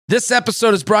This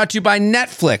episode is brought to you by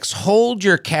Netflix. Hold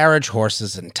your carriage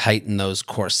horses and tighten those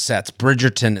corsets.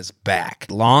 Bridgerton is back.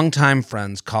 Longtime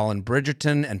friends Colin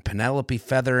Bridgerton and Penelope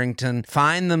Featherington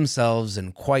find themselves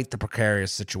in quite the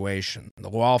precarious situation. The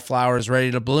wallflower is ready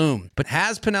to bloom. But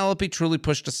has Penelope truly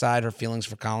pushed aside her feelings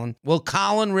for Colin? Will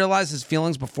Colin realize his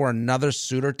feelings before another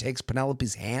suitor takes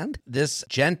Penelope's hand? This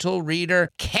gentle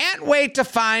reader can't wait to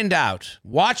find out.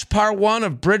 Watch part 1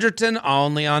 of Bridgerton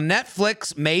only on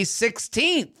Netflix May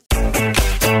 16th.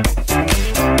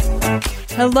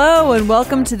 Hello and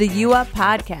welcome to the U Up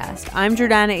Podcast. I'm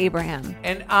Jordana Abraham.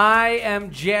 And I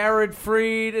am Jared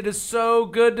Freed. It is so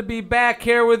good to be back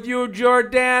here with you,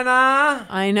 Jordana.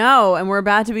 I know, and we're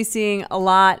about to be seeing a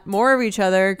lot more of each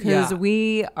other because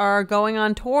we are going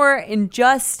on tour in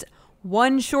just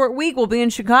one short week. We'll be in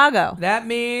Chicago. That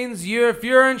means if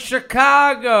you're in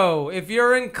Chicago, if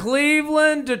you're in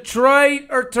Cleveland, Detroit,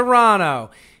 or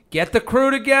Toronto, get the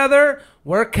crew together.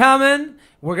 We're coming.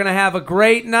 We're going to have a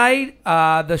great night.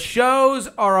 The shows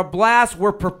are a blast.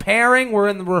 We're preparing. We're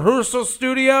in the rehearsal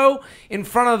studio in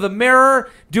front of the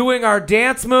mirror doing our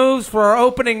dance moves for our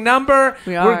opening number.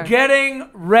 We're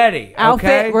getting ready.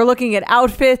 Okay? We're looking at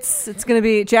outfits. It's going to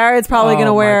be, Jared's probably going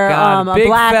to wear a big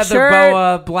black feather shirt.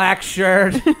 Boa, black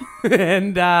shirt,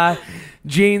 and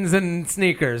jeans and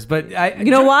sneakers. But you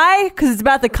know why? Because it's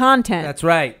about the content. That's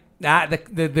right.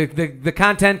 The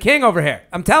content king over here.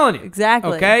 I'm telling you.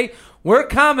 Exactly. Okay? We're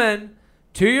coming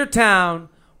to your town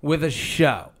with a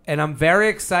show. And I'm very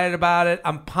excited about it.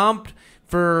 I'm pumped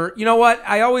for, you know what?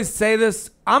 I always say this.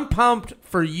 I'm pumped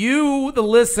for you, the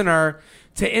listener,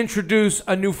 to introduce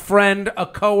a new friend, a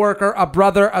coworker, a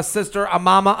brother, a sister, a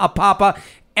mama, a papa,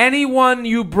 anyone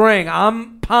you bring.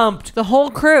 I'm pumped. The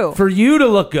whole crew. For you to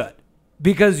look good.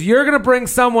 Because you're going to bring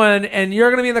someone and you're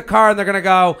going to be in the car and they're going to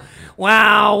go,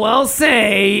 wow, we'll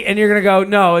see. And you're going to go,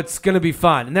 no, it's going to be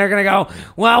fun. And they're going to go,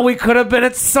 well, we could have been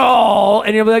at Seoul.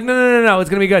 And you'll be like, no,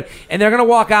 it's going to be good. And they're going to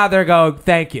walk out there and go,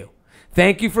 thank you.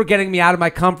 Thank you for getting me out of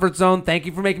my comfort zone. Thank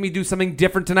you for making me do something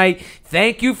different tonight.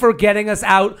 Thank you for getting us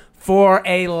out for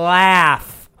a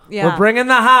laugh. Yeah. We're bringing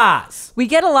the haas. We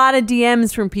get a lot of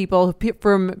DMs from people,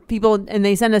 and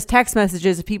they send us text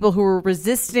messages of people who were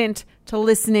resistant to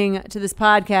listening to this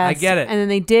podcast. I get it. And then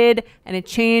they did, and it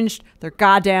changed their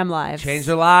goddamn lives. Changed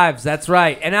their lives. That's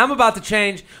right. And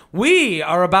we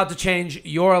are about to change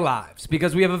your lives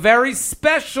because we have a very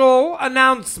special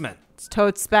announcement. It's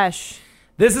totes spesh.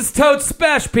 This is totes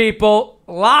spesh, people.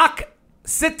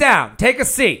 Sit down, take a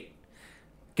seat,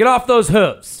 get off those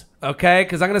hooves. Okay,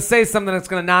 because I'm going to say something that's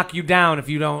going to knock you down if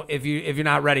you're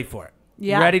not ready for it.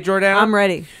 Yeah. You ready, Jordana? I'm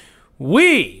ready.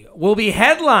 We will be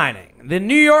headlining the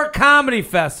New York Comedy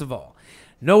Festival,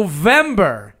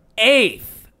 November 8th.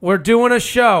 We're doing a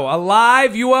show, a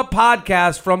live U Up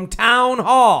podcast from Town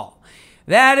Hall.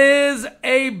 That is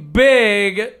a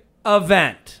big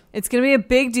event. It's going to be a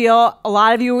big deal. A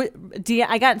lot of you,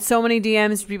 I got so many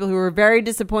DMs from people who were very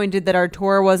disappointed that our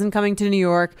tour wasn't coming to New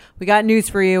York. We got news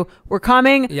for you. We're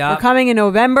coming. Yep. We're coming in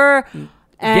November.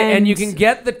 And you can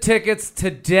get the tickets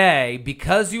today.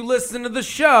 Because you listen to the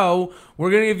show,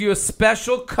 we're going to give you a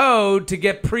special code to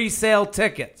get pre-sale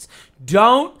tickets.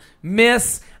 Don't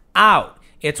miss out.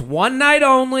 It's one night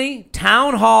only,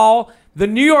 Town Hall, the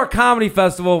New York Comedy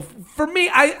Festival. For me,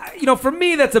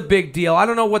 that's a big deal. I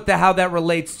don't know how that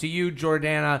relates to you,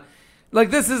 Jordana.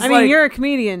 I mean, you're a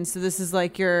comedian, so this is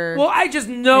like your... Well, I just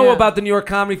know about the New York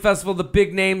Comedy Festival, the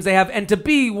big names they have, and to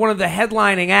be one of the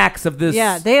headlining acts of this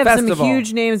festival. Yeah, they have some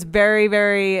huge names, very,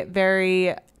 very,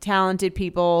 very talented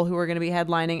people who are going to be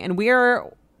headlining, and we're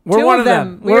one of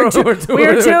them. We're two of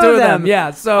them.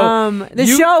 Yeah. So the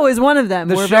show is one of them.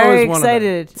 We're very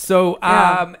excited. So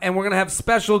and we're gonna have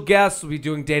special guests. We'll be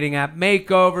doing dating app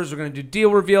makeovers. We're gonna do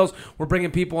deal reveals. We're bringing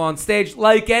people on stage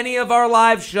like any of our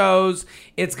live shows.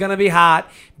 It's gonna be hot,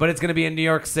 but it's gonna be in New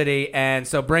York City. And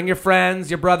so bring your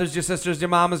friends, your brothers, your sisters, your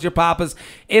mamas, your papas.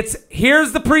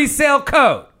 Here's the pre-sale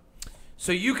code,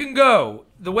 so you can go.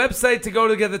 The website to go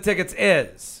to get the tickets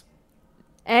is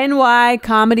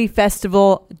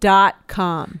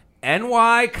nycomedyfestival.com.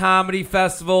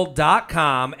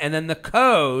 nycomedyfestival.com, and then the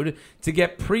code to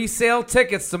get pre-sale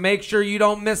tickets to make sure you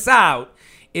don't miss out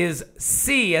is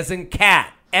C as in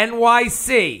cat,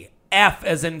 NYC, F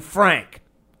as in Frank.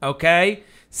 Okay?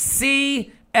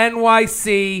 CNYCF.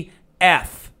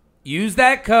 Use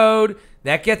that code.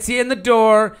 That gets you in the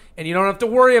door, and you don't have to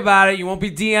worry about it. You won't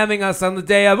be DMing us on the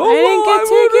day of, I didn't get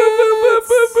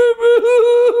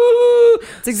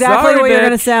tickets. It's exactly what you're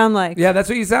going to sound like. Yeah, that's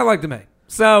what you sound like to me.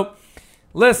 So,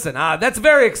 listen, that's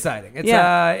very exciting. It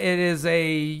is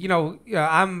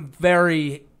I'm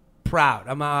very proud.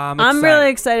 I'm excited. I'm really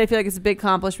excited. I feel like it's a big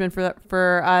accomplishment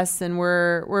for us, and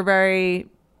we're very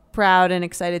proud and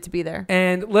excited to be there.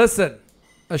 And listen,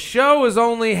 a show is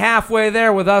only halfway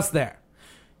there with us there.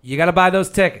 You got to buy those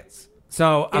tickets.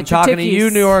 So I'm talking to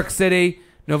you, New York City.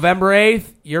 November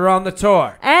 8th, you're on the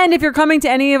tour. And if you're coming to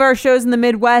any of our shows in the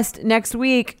Midwest next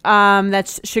week,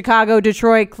 that's Chicago,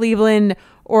 Detroit, Cleveland,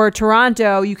 or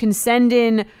Toronto, you can send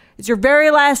in, it's your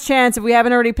very last chance, if we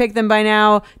haven't already picked them by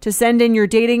now, to send in your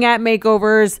dating app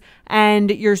makeovers and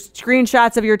your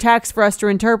screenshots of your text for us to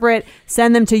interpret.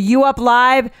 Send them to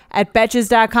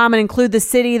youuplive@betches.com and include the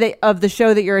city of the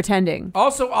show that you're attending.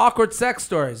 Also, awkward sex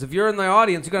stories. If you're in the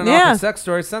audience, you got an awkward sex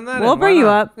story, send that in. We'll bring you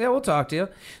up. Yeah, we'll talk to you.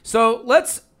 So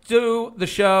let's do the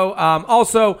show.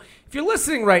 Also, if you're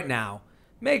listening right now,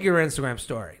 make your Instagram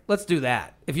story. Let's do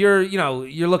that. If you're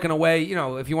looking away,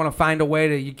 if you want to find a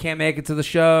way you can't make it to the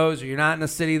shows, or you're not in a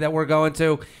city that we're going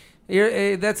to,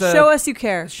 show us you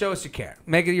care. Show us you care.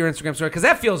 Make it your Instagram story, because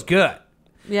that feels good.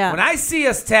 Yeah. When I see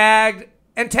us tagged,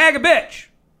 and tag a bitch.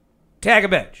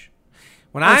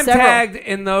 When I'm tagged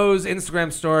in those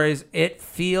Instagram stories, it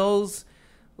feels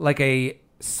like a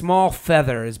small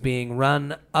feather is being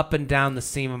run up and down the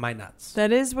seam of my nuts.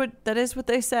 That is what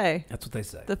they say. That's what they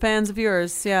say. The fans of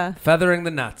yours, yeah. Feathering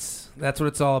the nuts. That's what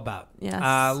it's all about.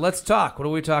 Yes. Let's talk. What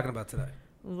are we talking about today?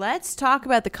 Let's talk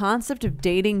about the concept of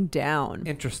dating down.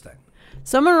 Interesting.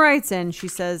 Someone writes in, she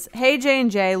says, "Hey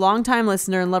J&J, longtime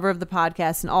listener and lover of the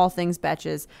podcast and all things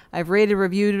Betches. I've rated,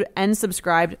 reviewed, and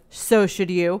subscribed. So should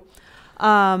you.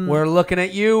 We're looking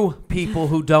at you, people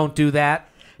who don't do that.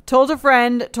 Told a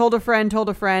friend,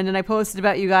 and I posted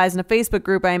about you guys in a Facebook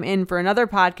group I am in for another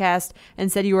podcast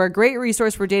and said you are a great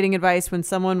resource for dating advice when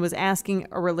someone was asking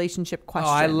a relationship question."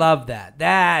 Oh, I love that.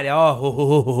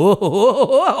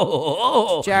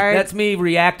 Jared, that's me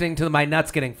reacting to my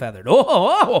nuts getting feathered.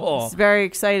 It's very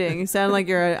exciting. You sound like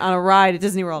you're on a ride at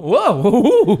Disney World.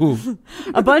 Whoa.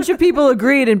 A bunch of people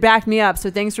agreed and backed me up, so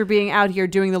thanks for being out here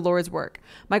doing the Lord's work.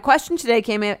 My question today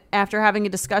came after having a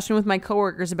discussion with my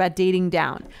coworkers about dating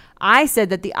down. I said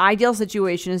that the ideal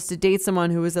situation is to date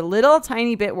someone who is a little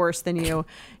tiny bit worse than you,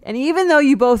 and even though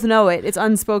you both know it, it's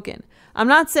unspoken. I'm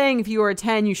not saying if you are a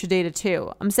 10, you should date a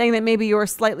 2. I'm saying that maybe you're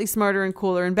slightly smarter and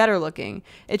cooler and better looking.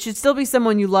 It should still be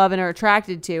someone you love and are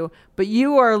attracted to, but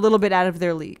you are a little bit out of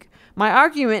their league. My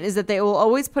argument is that they will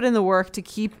always put in the work to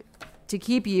keep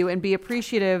you and be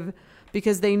appreciative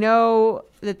because they know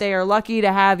that they are lucky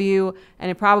to have you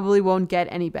and it probably won't get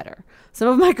any better. Some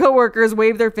of my coworkers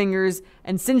wave their fingers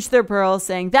and cinch their pearls,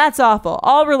 saying, "That's awful.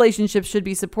 All relationships should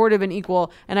be supportive and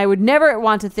equal, and I would never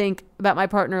want to think about my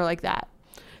partner like that."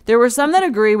 There were some that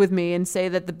agree with me and say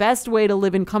that the best way to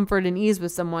live in comfort and ease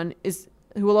with someone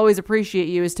who will always appreciate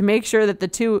you is to make sure that of the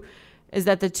two,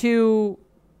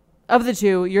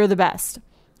 you're the best.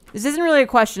 This isn't really a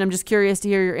question. I'm just curious to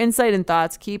hear your insight and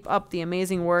thoughts. Keep up the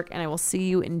amazing work, and I will see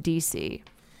you in DC.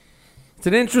 It's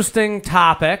an interesting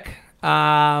topic.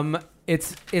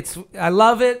 It's I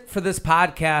love it for this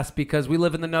podcast because we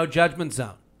live in the no judgment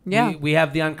zone. Yeah, we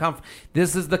have the uncomfortable.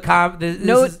 This is the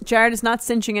Jared is not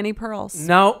cinching any pearls.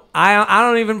 No, I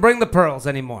don't even bring the pearls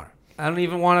anymore. I don't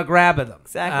even want to grab at them.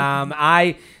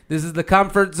 Exactly. This is the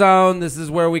comfort zone. This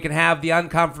is where we can have the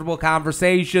uncomfortable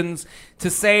conversations to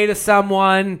say to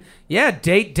someone, yeah,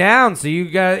 date down. So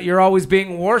you're always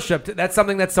being worshipped. That's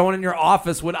something that someone in your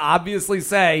office would obviously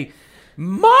say,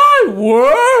 my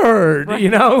word,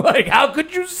 right. How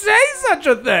could you say such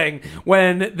a thing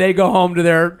when they go home to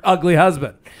their ugly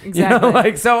husband?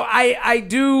 Exactly. So I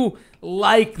do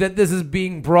like that this is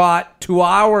being brought to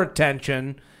our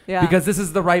attention because this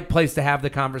is the right place to have the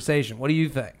conversation. What do you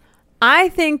think? I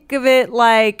think of it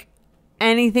like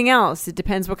anything else. It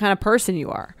depends what kind of person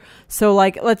you are. So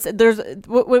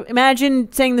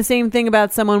imagine saying the same thing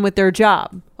about someone with their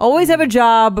job. Always have a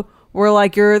job where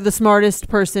you're the smartest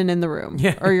person in the room,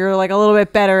 or you're a little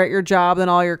bit better at your job than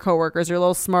all your coworkers. You're a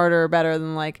little smarter or better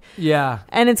than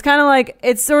And it's kind of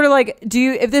it's sort of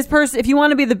if you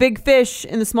want to be the big fish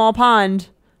in the small pond,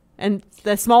 and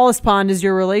the smallest pond is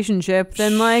your relationship,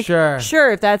 then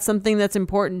sure, if that's something that's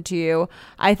important to you.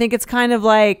 I think it's kind of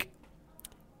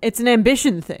it's an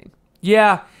ambition thing.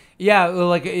 Yeah.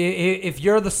 If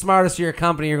you're the smartest of your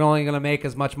company, you're only going to make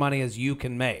as much money as you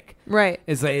can make. Right.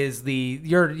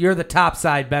 You're the top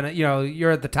side,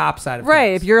 you're at the top side of right.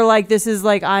 things. If you're this is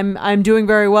I'm doing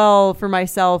very well for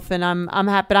myself and I'm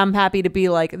happy to be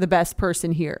the best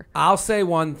person here. I'll say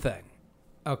one thing.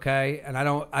 Okay, and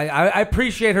I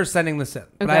appreciate her sending this in,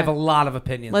 but I have a lot of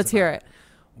opinions. Let's hear it.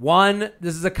 One,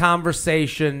 this is a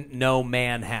conversation no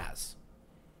man has.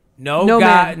 No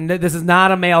guy. This is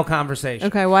not a male conversation.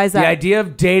 Okay, why is that? The idea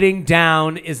of dating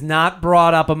down is not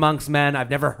brought up amongst men. I've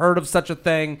never heard of such a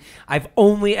thing. I've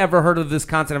only ever heard of this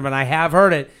concept, and I have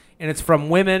heard it, and it's from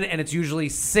women, and it's usually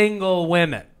single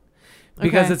women.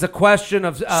 Because it's a question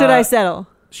of... should I settle?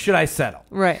 Should I settle?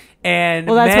 Right. And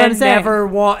well, that's what I'm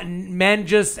saying. Men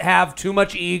just have too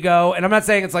much ego, and I'm not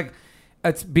saying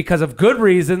it's because of good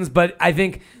reasons, but I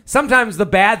think sometimes the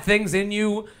bad things in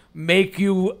you make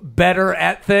you better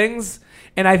at things.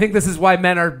 And I think this is why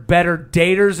men are better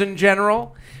daters in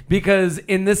general, because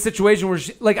in this situation where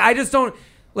I just don't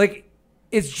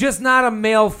it's just not a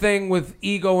male thing with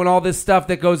ego and all this stuff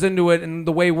that goes into it, and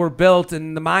the way we're built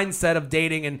and the mindset of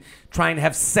dating and trying to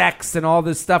have sex and all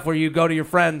this stuff where you go to your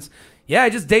friends. Yeah, I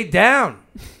just date down.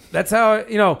 That's how, I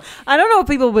don't know if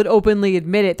people would openly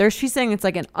admit it. She's saying it's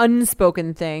like an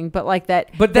unspoken thing, but like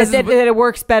that, that it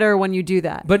works better when you do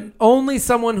that. But only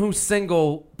someone who's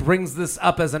single brings this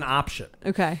up as an option.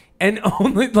 Okay. And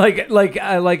only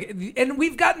and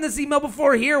we've gotten this email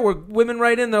before here where women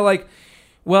write in, they're like,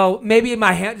 well, maybe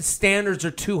my standards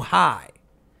are too high.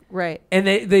 Right. And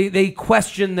they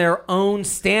question their own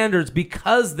standards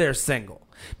because they're single.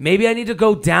 Maybe I need to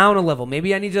go down a level.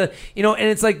 Maybe I need to, and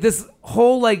it's like this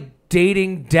whole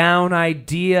dating down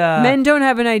idea. Men don't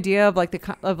have an idea of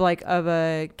of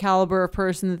a caliber of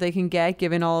person that they can get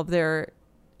given all of their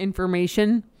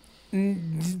information.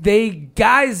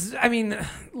 Guys, I mean,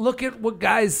 look at what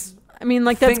guys. I mean,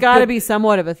 that's got to be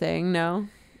somewhat of a thing, no?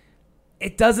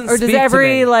 It doesn't. Or does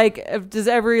every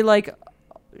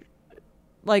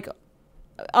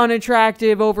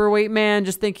unattractive overweight man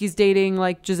just think he's dating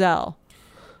Giselle?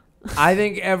 I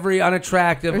think every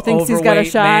unattractive thinks he's got a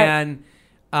shot. man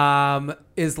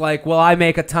is well, I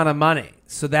make a ton of money,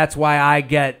 so that's why I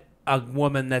get a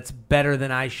woman that's better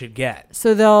than I should get.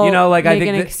 So they'll make I think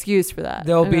an excuse for that.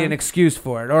 There'll be an excuse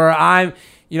for it. Or I'm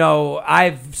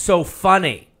so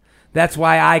funny. That's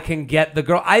why I can get the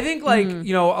girl. I think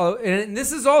and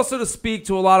this is also to speak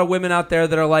to a lot of women out there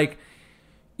that are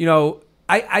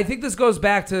I think this goes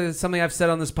back to something I've said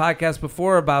on this podcast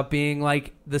before about being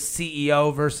the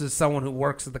CEO versus someone who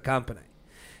works at the company.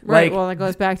 Right. Well, that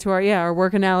goes back to our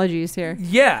work analogies here.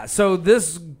 Yeah. So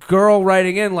this girl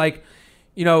writing in,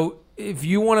 if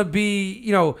you want to be,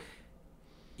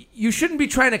 you shouldn't be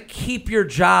trying to keep your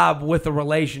job with a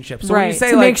relationship. So right. when you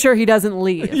say to make sure he doesn't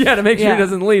leave. Yeah, to make sure he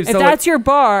doesn't leave. If that's your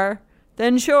bar,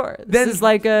 then sure. This is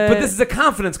but this is a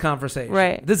confidence conversation.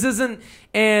 Right. This isn't,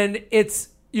 and it's,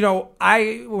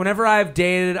 whenever I've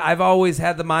dated, I've always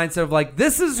had the mindset of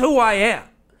this is who I am.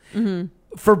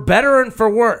 Mm-hmm. For better and for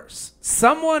worse.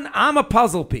 I'm a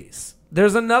puzzle piece.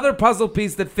 There's another puzzle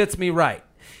piece that fits me right.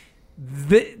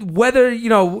 Whether,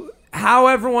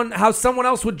 how someone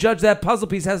else would judge that puzzle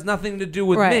piece has nothing to do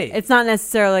with me. It's not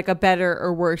necessarily a better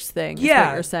or worse thing. Is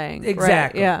what you're saying.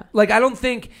 Exactly. Right? Yeah. I don't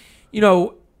think,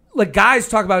 guys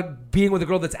talk about being with a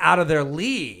girl that's out of their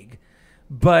league,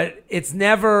 but it's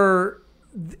never...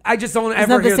 I just don't ever hear...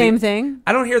 Isn't that the same thing?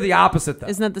 I don't hear the opposite, though.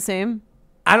 Isn't that the same?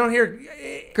 I don't hear...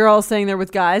 Girls saying they're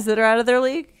with guys that are out of their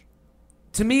league?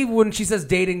 To me, when she says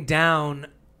dating down,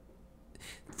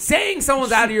 saying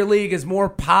someone's out of your league is more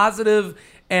positive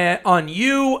on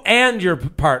you and your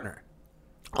partner.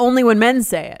 Only when men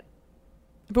say it.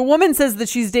 If a woman says that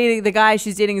the guy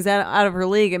she's dating is out of her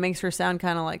league, it makes her sound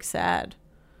kind of sad.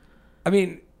 I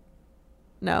mean...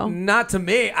 No, not to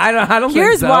me. I don't.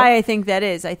 Here's think so. why I think that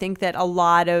is. I think that a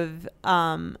lot of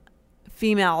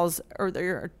females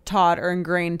they're taught or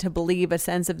ingrained to believe a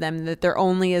sense of them that they're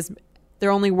only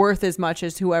worth as much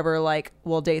as whoever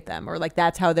will date them, or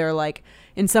that's how they're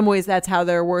in some ways that's how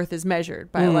their worth is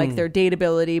measured by their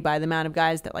dateability, by the amount of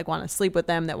guys that want to sleep with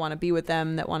them, that want to be with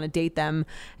them, that want to date them.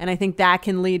 And I think that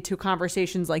can lead to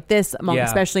conversations like this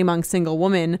especially among single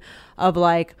women of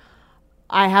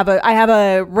I have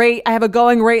a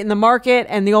going rate in the market,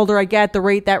 and the older I get, that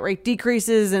rate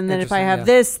decreases, and then if I have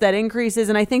this, that increases.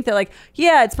 And I think that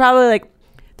it's probably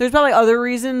there's probably other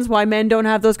reasons why men don't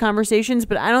have those conversations,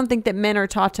 but I don't think that men are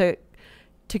taught to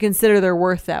consider their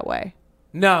worth that way.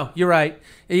 No, you're right.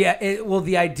 Yeah,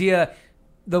 the idea,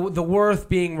 the worth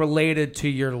being related to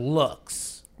your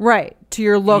looks. Right, to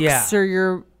your looks or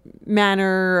your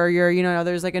manner, or your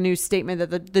there's a new statement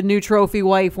that the new trophy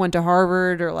wife went to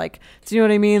Harvard, or do you know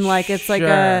what I mean? It's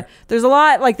sure. There's a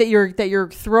lot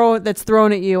that's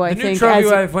thrown at you. I think the new trophy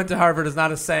wife went to Harvard is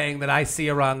not a saying that I see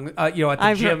around at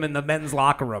the gym in the men's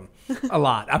locker room a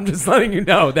lot. I'm just letting you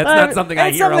know that's not something I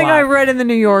hear a lot. It's something I read in the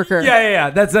New Yorker. Yeah.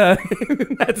 That's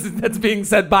that's being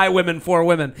said by women for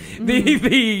women.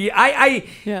 I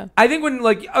think when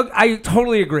I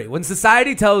totally agree. When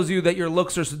society tells you that your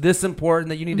looks are this important,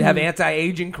 that you need to have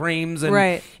anti-aging creams and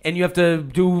Right. and you have to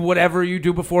do whatever you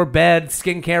do before bed,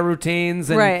 skincare routines.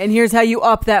 And right. And here's how you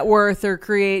up that worth or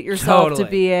create yourself Totally. to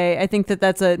be I think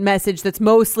that's a message that's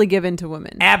mostly given to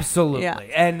women. Absolutely. Yeah.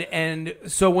 And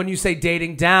so when you say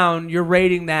dating down, you're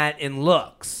rating that in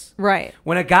looks. Right.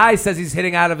 When a guy says he's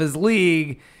hitting out of his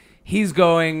league, he's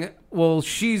going, well,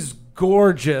 she's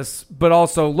gorgeous, but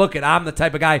also look at, I'm the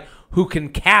type of guy who can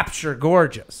capture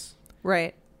gorgeous.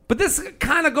 Right. But this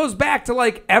kind of goes back to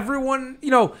like everyone,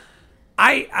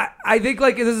 I think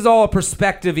like this is all a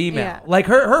perspective email. Yeah. Like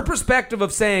her perspective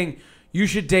of saying you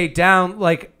should date down,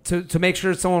 like to make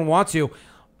sure someone wants you.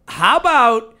 How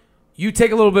about you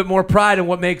take a little bit more pride in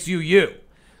what makes you you?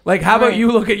 Like, how about Right.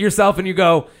 you look at yourself and you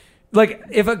go, like,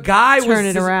 if a guy Turn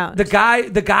it around. the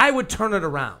guy would turn it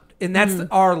around, and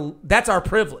that's our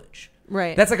privilege.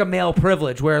 Right. That's like a male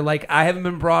privilege where like I haven't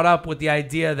been brought up with the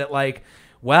idea that like,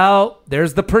 well,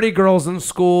 there's the pretty girls in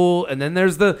school, and then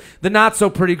there's the not so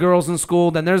pretty girls in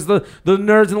school, then there's the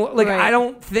nerds, and like Right. I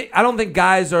don't think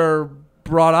guys are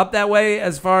brought up that way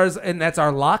as far as, and that's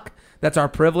our luck, that's our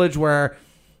privilege. Where,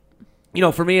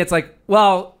 for me, it's like,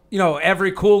 well,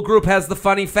 every cool group has the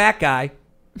funny fat guy,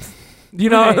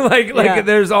 Right. like Yeah.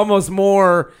 there's almost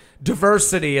more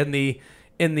diversity in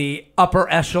the upper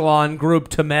echelon group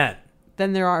to men.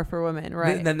 Than there are for women,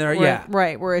 right? Than there- Where- yeah.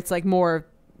 Right, where it's like more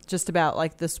just about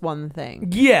like this one thing.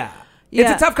 Yeah.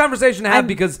 Yeah. It's a tough conversation to have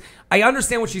because I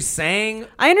understand what she's saying.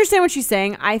 I understand what she's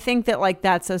saying. I think that like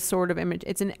that's a sort of image.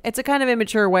 It's a kind of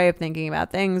immature way of thinking about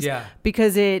things. Yeah.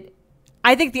 Because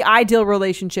I think the ideal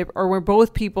relationship or where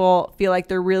both people feel like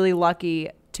they're really lucky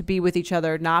to be with each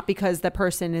other, not because the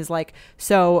person is like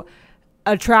so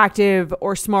attractive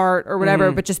or smart or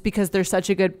whatever, but just because they're such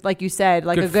a good, like you said,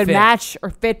 like Good a good fit. match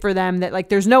or fit for them, that like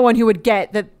there's no one who would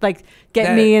get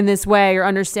me in this way or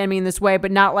understand me in this way,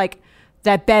 but not like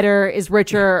that better is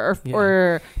richer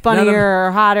or funnier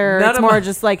or hotter. It's more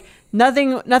just like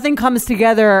nothing comes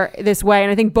together this way,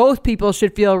 and I think both people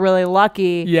should feel really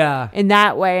lucky in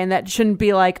that way, and that shouldn't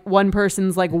be like one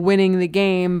person's like winning the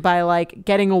game by like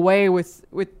getting away with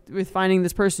finding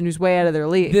this person who's way out of their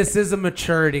league. This is a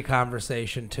maturity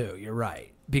conversation too. You're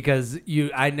right, because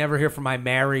I never hear from my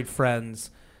married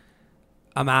friends,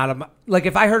 I'm out of my, like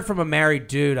if I heard from a married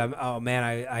dude,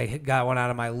 I got one out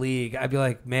of my league, I'd be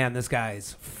like, man, this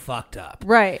guy's fucked up.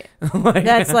 Right. Like,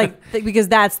 that's like because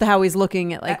that's how he's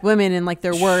looking at like women and like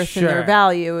their worth and their Sure.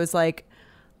 value is like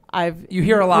you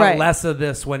hear a lot right. less of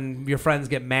this when your friends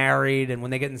get married and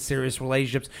when they get in serious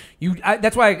relationships.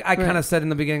 That's why I kind of said in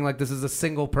the beginning, like, this is a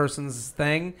single person's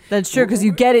thing. That's true, because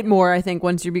you get it more, I think,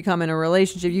 once you become in a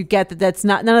relationship. You get that that's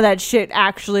not, none of that shit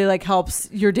actually like helps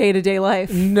your day-to-day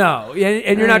life. No, and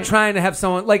you're Right. not trying to have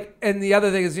someone like. And the other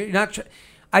thing is, you're not.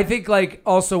 I think like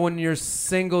also when you're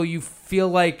single, you feel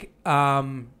like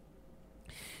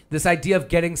this idea of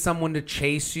getting someone to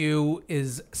chase you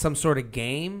is some sort of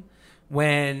game.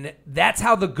 When that's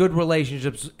how the good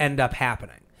relationships end up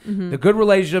happening. The good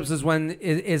relationships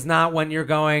is not when you're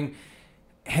going,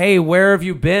 hey, where have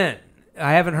you been?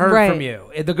 I haven't heard Right. from you.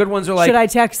 The good ones are like, should I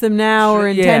text them now or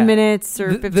in 10 minutes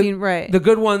or 15? Right. The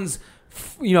good ones,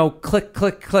 click,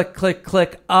 click, click, click,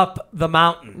 click up the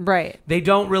mountain. Right. They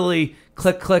don't really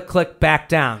click, click, click back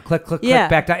down. Click, click, Yeah. click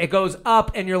back down. It goes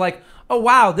up and you're like, oh,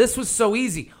 wow, this was so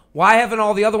easy. Why haven't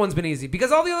all the other ones been easy?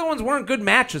 Because all the other ones weren't good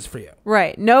matches for you.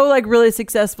 Right. No, like really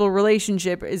successful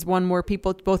relationship is one where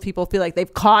both people feel like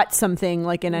they've caught something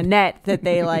like in a net that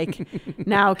they like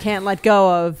now can't let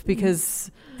go of because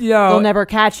they'll never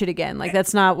catch it again. Like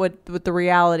that's not what the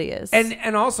reality is.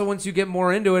 And also once you get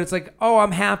more into it, it's like, oh,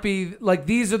 I'm happy. Like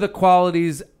these are the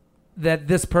qualities that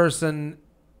this person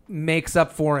makes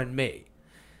up for in me.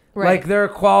 right. Like there are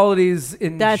qualities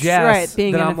in That's Jess right,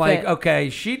 being that in a I'm like, fit. okay,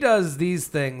 she does these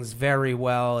things very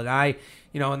well, and I,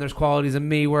 and there's qualities in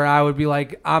me where I would be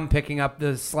like, I'm picking up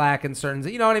the slack in certain,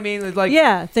 you know what I mean? It's like,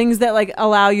 yeah, things that like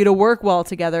allow you to work well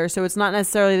together. So it's not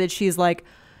necessarily that she's like,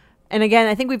 and again,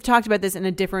 I think we've talked about this in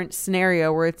a different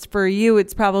scenario where it's for you,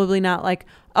 it's probably not like,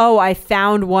 oh, I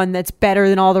found one that's better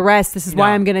than all the rest. This is why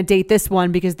No. I'm going to date this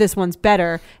one because this one's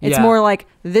better. It's Yeah. more like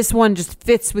this one just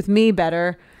fits with me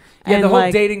better. yeah, and the whole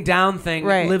like, dating down thing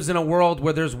Right. lives in a world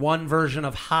where there's one version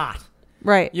of hot.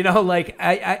 right. Like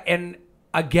and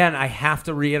again, I have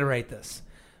to reiterate this.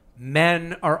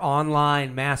 Men are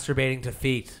online masturbating to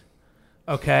feet.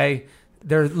 Okay?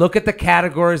 Look at the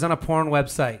categories on a porn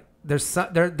website.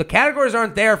 The categories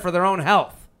aren't there for their own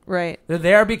health. Right. They're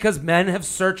there because men have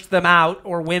searched them out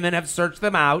or women have searched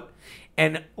them out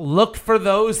and looked for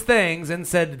those things and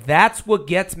said, that's what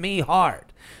gets me hard.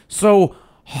 So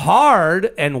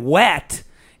hard and wet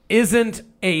isn't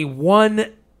a one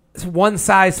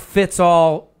size fits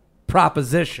all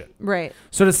proposition. Right.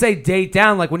 So to say date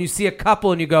down, like when you see a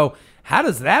couple and you go, how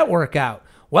does that work out?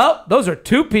 Well, those are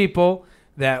two people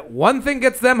that one thing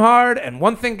gets them hard and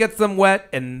one thing gets them wet,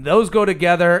 and those go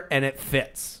together and it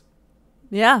fits.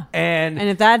 Yeah. And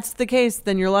if that's the case,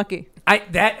 then you're lucky.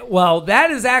 That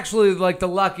is actually like the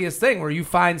luckiest thing, where you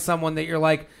find someone that you're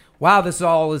like, wow, this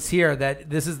all is here, that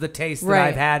this is the taste that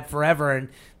I've had forever, and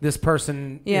this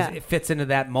person it fits into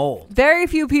that mold. Very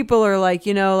few people are like,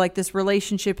 like this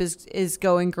relationship is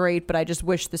going great, but I just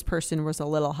wish this person was a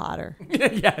little hotter.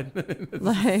 Yeah.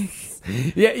 Like,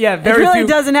 yeah. Very it really few.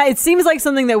 Doesn't. It seems like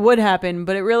something that would happen,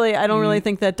 but I don't really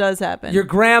think that does happen. Your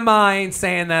grandma ain't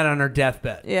saying that on her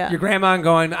deathbed. Yeah. Your grandma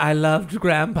going, I loved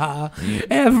Grandpa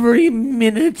every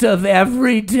minute of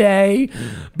every day,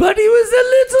 but he was a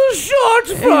little short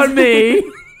for me.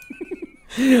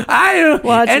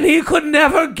 And he could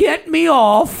never get me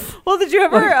off. Well, did you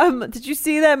ever did you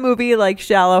see that movie like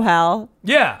Shallow Hal?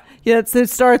 Yeah. Yeah, it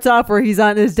starts off where his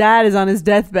dad is on his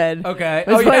deathbed. Okay.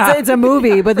 It's a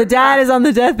movie, but the dad is on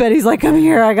the deathbed. He's like, come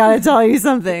here, I gotta tell you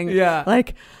something. Yeah.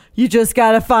 Like, you just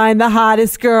gotta find the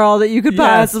hottest girl that you could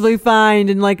possibly find,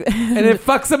 and like, and it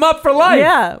fucks him up for life.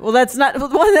 Yeah. Well, that's not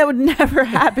one that would never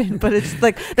happen, but it's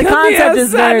like the come concept here,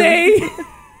 is Sonny. Very.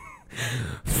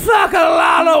 Fuck a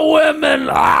lot of women.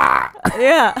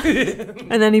 Yeah.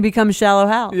 And then he becomes Shallow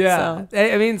Hal. Yeah. So.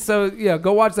 I mean,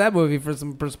 go watch that movie for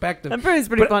some perspective. That movie's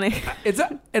pretty funny.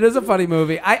 It is a funny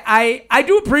movie. I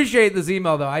do appreciate this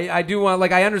email, though. I do want,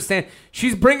 I understand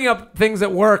she's bringing up things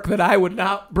at work that I would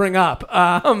not bring up.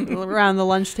 Around the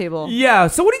lunch table. Yeah.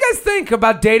 So what do you guys think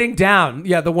about dating down?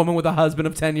 Yeah, the woman with a husband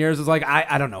of 10 years is like,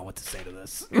 I don't know what to say to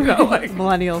this.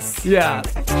 Millennials. Yeah.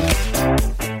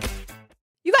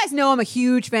 You guys know I'm a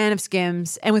huge fan of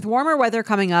Skims, and with warmer weather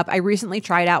coming up, I recently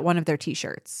tried out one of their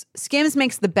t-shirts. Skims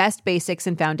makes the best basics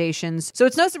and foundations, so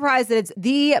it's no surprise that it's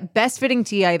the best fitting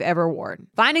tee I've ever worn.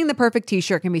 Finding the perfect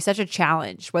t-shirt can be such a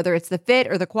challenge, whether it's the fit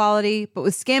or the quality, but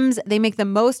with Skims, they make the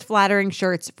most flattering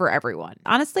shirts for everyone.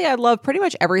 Honestly, I love pretty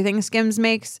much everything Skims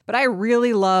makes, but I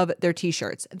really love their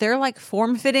t-shirts. They're like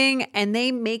form-fitting, and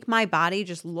they make my body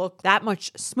just look that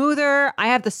much smoother. I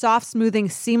have the soft, smoothing,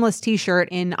 seamless t-shirt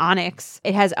in Onyx.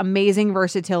 It has amazing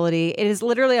versatility. It is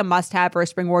literally a must-have for a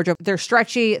spring wardrobe. They're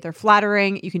stretchy, they're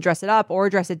flattering, you can dress it up or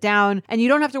dress it down, and you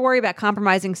don't have to worry about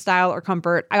compromising style or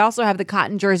comfort. I also have the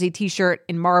cotton jersey t-shirt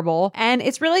in marble, and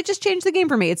it's really just changed the game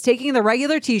for me. It's taking the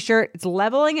regular t-shirt, it's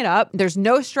leveling it up, there's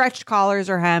no stretched collars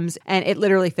or hems, and it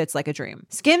literally fits like a dream.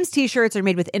 Skims t-shirts are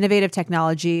made with innovative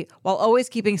technology while always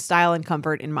keeping style and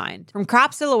comfort in mind. From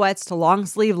crop silhouettes to long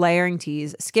sleeve layering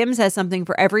tees, Skims has something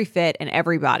for every fit and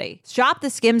every body. Shop the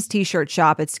Skims t-shirt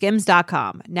shop at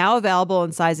skims.com, now available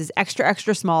in sizes extra,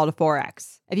 extra small to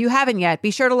 4X. If you haven't yet,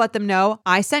 be sure to let them know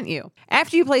I sent you.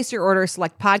 After you place your order,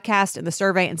 select podcast in the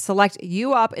survey and select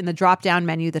you up in the drop-down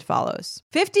menu that follows.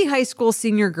 50 high school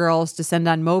senior girls descend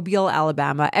on Mobile,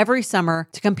 Alabama every summer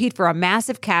to compete for a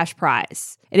massive cash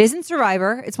prize. It isn't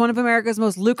Survivor. It's one of America's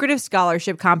most lucrative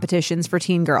scholarship competitions for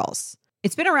teen girls.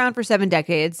 It's been around for 7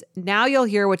 decades. Now you'll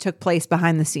hear what took place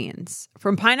behind the scenes.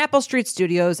 From Pineapple Street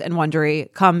Studios and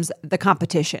Wondery comes The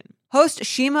Competition. Host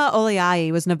Shima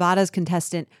Oliai was Nevada's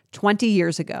contestant 20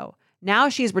 years ago. Now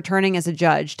she's returning as a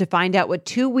judge to find out what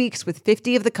 2 weeks with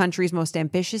 50 of the country's most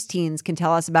ambitious teens can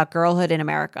tell us about girlhood in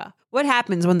America. What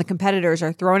happens when the competitors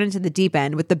are thrown into the deep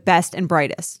end with the best and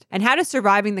brightest? And how does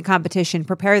surviving the competition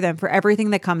prepare them for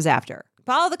everything that comes after?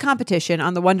 Follow The Competition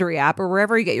on the Wondery app or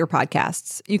wherever you get your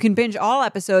podcasts. You can binge all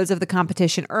episodes of The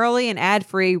Competition early and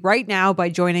ad-free right now by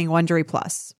joining Wondery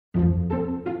Plus.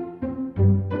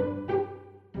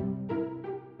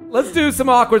 Let's do some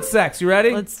awkward sex. You ready?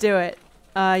 Let's do it.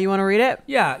 You want to read it?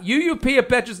 Yeah. UUP at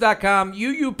Betches.com.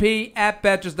 UUP at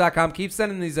Betches.com. Keep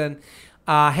sending these in.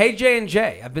 Hey,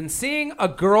 J&J. I've been seeing a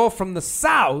girl from the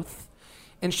South,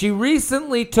 and she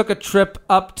recently took a trip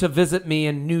up to visit me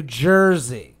in New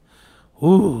Jersey.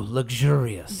 Ooh,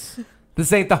 luxurious.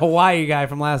 This ain't the Hawaii guy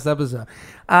from last episode.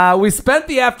 We spent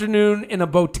the afternoon in a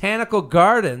botanical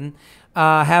garden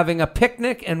having a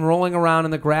picnic and rolling around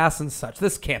in the grass and such.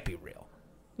 This can't be real.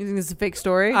 You think this is a fake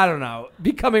story? I don't know.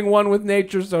 Becoming one with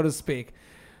nature, so to speak.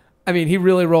 I mean, he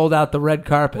really rolled out the red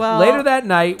carpet. Well, later that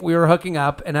night, we were hooking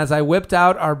up, and as I whipped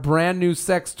out our brand new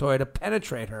sex toy to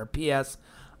penetrate her, P.S.,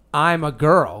 I'm a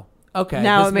girl. Okay,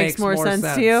 now this it makes more sense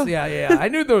to you. Yeah. I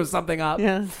knew there was something up.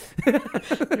 Yeah,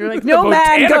 you're like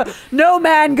no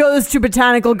man goes to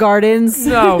botanical gardens.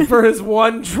 No, for his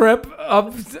one trip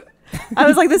up. I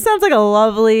was like, this sounds like a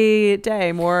lovely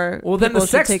day. More well, then the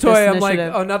sex toy. I'm like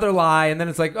another lie, and then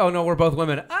it's like, oh no, we're both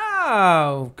women.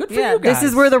 Oh, good for you guys. This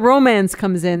is where the romance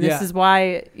comes in. This is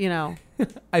why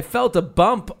I felt a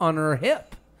bump on her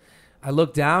hip. I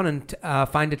look down and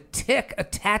find a tick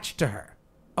attached to her.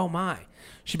 Oh, my.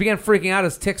 She began freaking out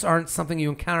as ticks aren't something you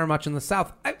encounter much in the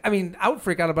South. I mean, I would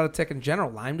freak out about a tick in general,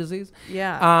 Lyme disease.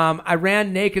 Yeah. I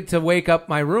ran naked to wake up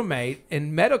my roommate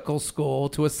in medical school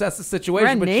to assess the situation,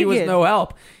 Ran but naked? she was no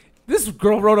help. This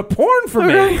girl wrote a porn for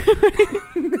me.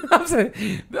 I'm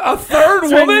saying, a third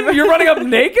woman? You're running up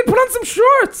naked? Put on some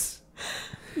shorts.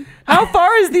 How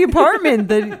far is the apartment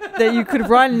that you could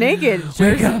run naked?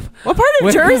 Wake up. What part of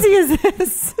Wake Jersey is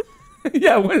this?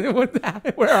 Yeah,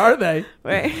 where are they?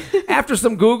 Wait. After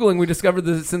some Googling, we discovered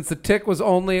that since the tick was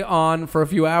only on for a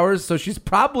few hours, so she's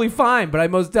probably fine, but I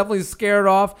most definitely scared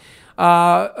off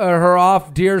her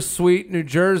off dear sweet New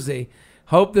Jersey.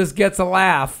 Hope this gets a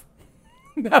laugh.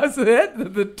 That's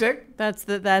it? The tick? That's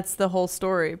the whole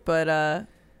story, but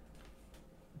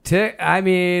Tick, I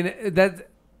mean,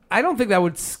 I don't think that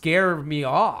would scare me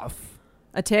off.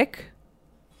 a tick?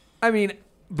 I mean...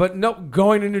 But no,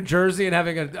 going to New Jersey and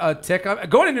having a tick.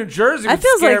 Going to New Jersey would That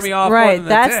feels scare like me off more right. than the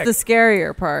That's tick. the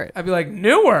scarier part. I'd be like,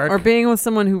 Newark? Or being with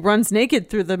someone who runs naked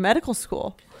through the medical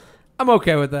school. I'm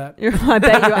okay with that. I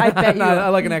bet you. I bet you. I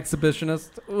like an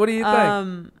exhibitionist. What do you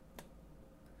think?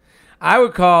 I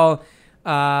would call...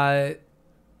 I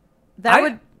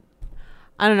don't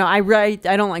know. I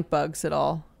don't like bugs at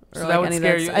all. Or So like that would any of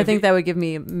scare that. you I if think you- that would give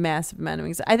me a massive amount of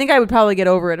anxiety. I think I would probably get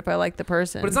over it if I liked the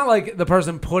person. But it's not like the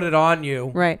person put it on you.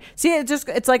 Right. See,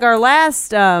 it's like our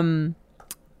last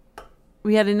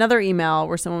we had another email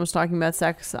where someone was talking about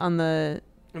sex on the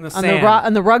In the sand.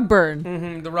 on the rug burn.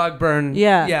 Mm-hmm, the rug burn.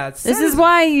 Yeah. Yeah. This is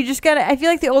why you just gotta. I feel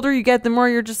like the older you get, the more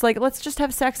you're just like, let's just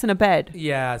have sex in a bed.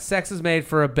 Yeah. Sex is made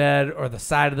for a bed or the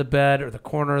side of the bed or the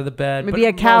corner of the bed. Maybe but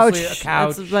a couch. mostly a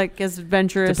couch. That's like as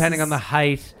adventurous. Depending on the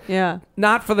height. Yeah.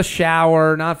 Not for the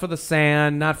shower. Not for the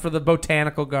sand. Not for the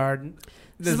botanical garden.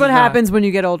 This is what happens when you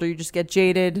get older. You just get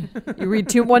jaded. You read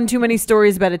too many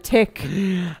stories about a tick.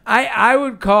 I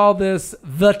would call this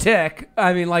the tick.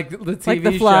 I mean, like the TV Like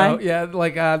The Fly? show. Yeah,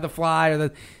 like the fly or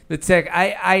the tick.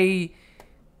 I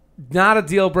not a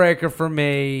deal breaker for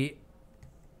me.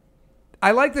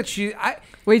 I like that she.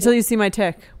 Wait till you see my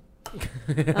tick.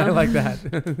 I like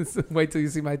that. Wait till you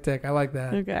see my tick. I like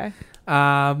that. Okay.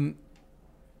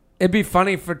 It'd be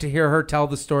funny to hear her tell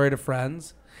the story to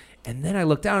friends, and then I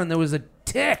looked down and there was a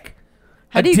tick.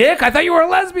 Tick? I thought you were a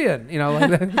lesbian. You know, like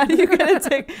that. How do you get a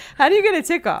tick? How do you get a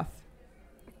tick off?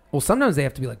 Well, sometimes they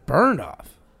have to be like burned off.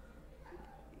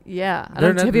 Yeah.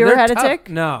 Have you ever had tough. a tick?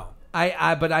 No.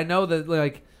 But I know that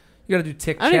like you got to do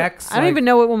tick checks. I don't even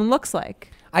know what one looks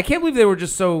like. I can't believe they were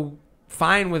just so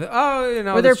fine with.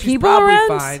 Were there she's people probably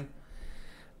around? fine.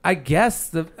 I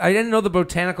guess I didn't know the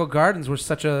botanical gardens were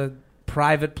such a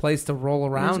private place to roll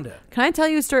around it. Can I tell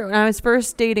you a story? When I was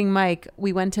first dating Mike,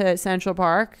 we went to Central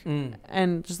Park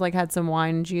and just like had some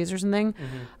wine and cheese or something.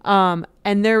 Mm-hmm.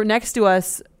 And there next to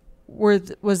us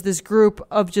was this group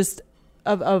of just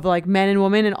of like men and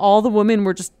women, and all the women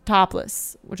were just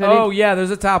topless. Which Yeah, there's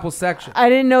a topless section. I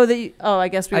didn't know that. I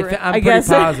guess we were. I'm pretty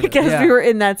positive. I guess Yeah. we were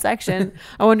in that section.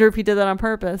 I wonder if he did that on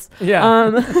purpose.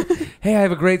 Yeah. Hey, I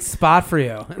have a great spot for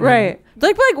you. Right.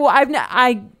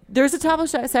 Well, there's a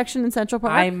topless section in Central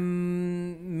Park.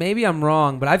 Maybe I'm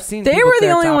wrong, but I've seen. They people were the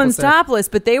there only ones there. topless,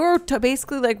 but they were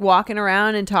basically like walking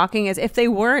around and talking as if they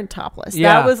weren't topless.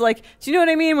 Yeah. That was like, do you know what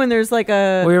I mean? When there's like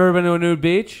Have you ever been to a nude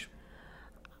beach?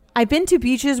 I've been to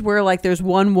beaches where like there's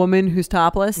one woman who's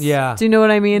topless. Yeah. Do you know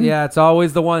what I mean? Yeah, it's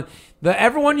always the one. The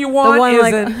everyone you want one,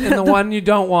 like- isn't, and the one you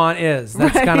don't want is.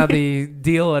 That's Right. kind of the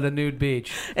deal at a nude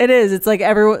beach. It is. It's like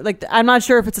everyone. Like I'm not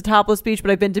sure if it's a topless beach,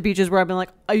 but I've been to beaches where I've been like,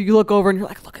 you look over and you're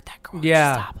like, look at that girl. She's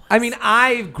Yeah. topless. I mean,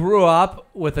 I grew up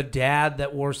with a dad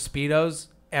that wore Speedos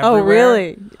everywhere. Oh really?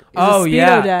 He's Oh, a Speedo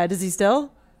yeah. dad. Is he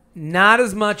still? Not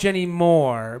as much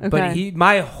anymore, but Okay.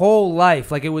 my whole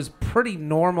life, like it was pretty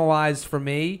normalized for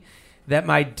me that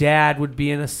my dad would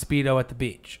be in a Speedo at the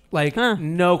beach. Like,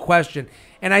 no question.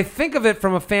 And I think of it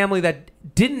from a family that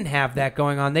didn't have that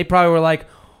going on. They probably were like,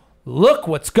 look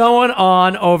what's going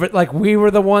on over, like we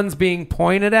were the ones being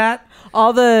pointed at.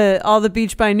 All the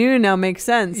beach by noon now makes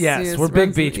sense. Yes, Yes, we're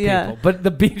big beach yeah. people. But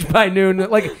the beach by noon,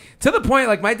 like to the point,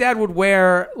 like my dad would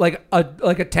wear like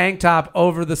a tank top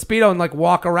over the Speedo and like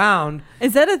walk around.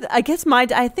 Is that I guess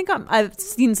I think I've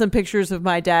seen some pictures of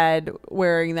my dad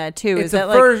wearing that too. It's Is that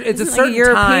it's a like certain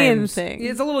European times. thing?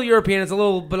 It's a little European. It's a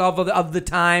little bit of the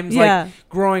times. Yeah. Like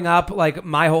growing up, like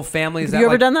my whole family is. Have you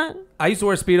ever done that? I used to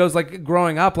wear Speedos like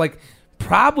growing up, like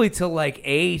probably till like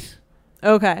 8.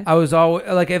 Okay. I was always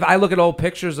like, if I look at old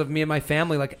pictures of me and my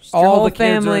family, like Just your all whole the kids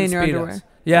are family in in your Speedos. underwear.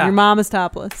 Yeah. Your mom is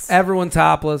topless. Everyone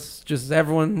topless, just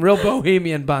everyone real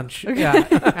bohemian bunch. Yeah.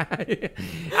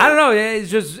 I don't know. It's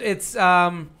just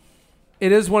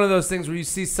it is one of those things where you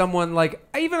see someone like,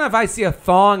 even if I see a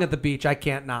thong at the beach, I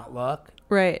can't not look.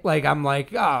 Right. Like, I'm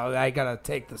like, oh, I got to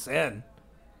take this in.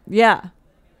 Yeah.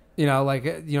 You know,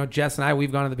 like, Jess and I,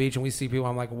 we've gone to the beach and we see people.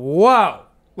 I'm like, whoa.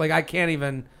 Like, I can't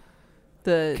even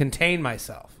contain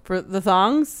myself. For the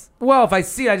thongs? Well, if I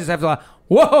see it, I just have to like,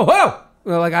 whoa, whoa.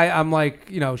 Like, I'm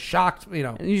like, shocked,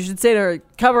 You should say to her,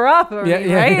 cover up.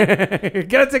 Right?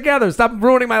 Get it together. Stop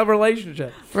ruining my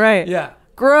relationship. Right. Yeah.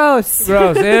 Gross.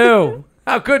 Ew.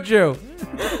 How could you?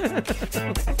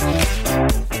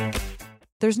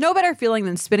 There's no better feeling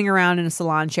than spinning around in a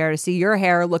salon chair to see your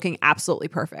hair looking absolutely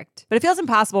perfect. But it feels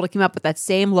impossible to keep up with that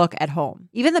same look at home.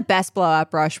 Even the best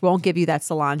blowout brush won't give you that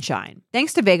salon shine.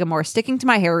 Thanks to Vegamore, sticking to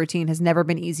my hair routine has never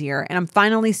been easier, and I'm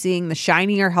finally seeing the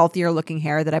shinier, healthier looking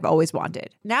hair that I've always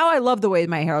wanted. Now I love the way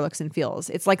my hair looks and feels.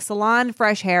 It's like salon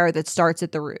fresh hair that starts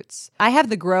at the roots. I have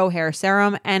the Grow Hair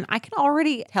Serum, and I can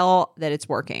already tell that it's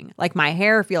working. Like, my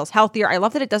hair feels healthier. I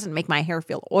love that it doesn't make my hair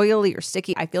feel oily or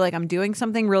sticky. I feel like I'm doing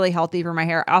something really healthy for my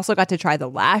hair. I also got to try the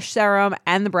lash serum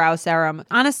and the brow serum.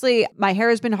 Honestly, my hair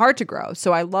has been hard to grow,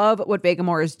 so I love what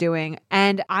Vegamore is doing,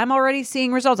 and I'm already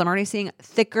seeing results. I'm already seeing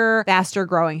thicker, faster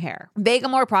growing hair.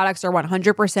 Vegamore products are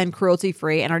 100%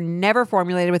 cruelty-free and are never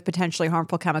formulated with potentially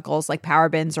harmful chemicals like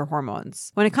parabens or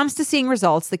hormones. When it comes to seeing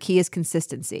results, the key is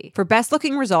consistency. For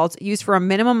best-looking results, use for a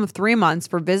minimum of 3 months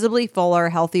for visibly fuller,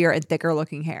 healthier, and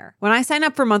thicker-looking hair. When I sign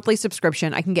up for monthly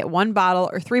subscription, I can get 1 bottle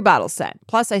or 3 bottles sent.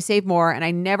 Plus, I save more, and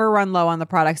I never run low on the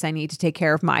products I need to take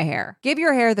care of my hair. Give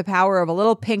your hair the power of a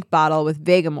little pink bottle with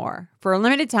Vegamore. For a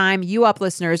limited time, You Up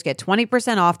listeners get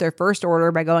 20% off their first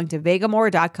order by going to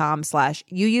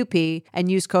vegamore.com/UUP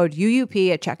and use code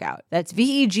UUP at checkout. That's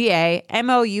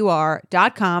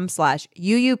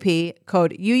VEGAMOUR.com/UUP,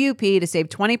 code UUP to save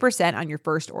 20% on your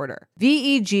first order.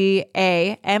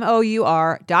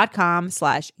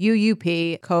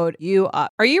 VEGAMOUR.com/UUP, code UUP.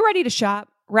 Are you ready to shop?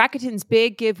 Rakuten's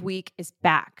Big Give Week is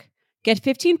back. Get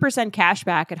 15% cash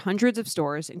back at hundreds of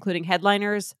stores, including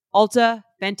Headliners, Ulta,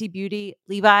 Fenty Beauty,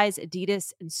 Levi's,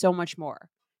 Adidas, and so much more.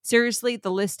 Seriously,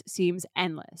 the list seems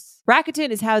endless.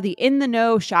 Rakuten is how the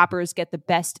in-the-know shoppers get the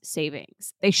best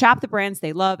savings. They shop the brands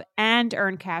they love and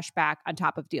earn cash back on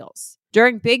top of deals.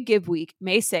 During Big Give Week,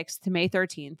 May 6th to May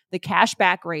 13th, the cash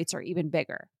back rates are even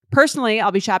bigger. Personally,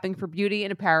 I'll be shopping for beauty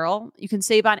and apparel. You can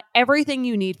save on everything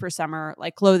you need for summer,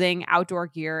 like clothing, outdoor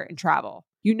gear, and travel.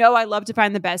 You know I love to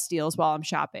find the best deals while I'm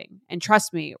shopping. And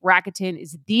trust me, Rakuten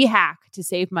is the hack to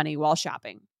save money while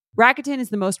shopping. Rakuten is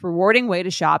the most rewarding way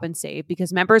to shop and save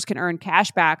because members can earn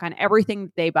cash back on everything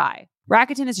that they buy.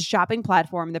 Rakuten is a shopping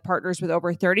platform that partners with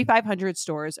over 3,500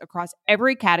 stores across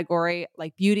every category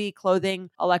like beauty,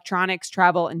 clothing, electronics,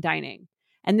 travel, and dining.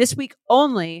 And this week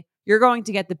only, you're going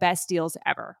to get the best deals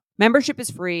ever. Membership is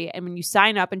free, and when you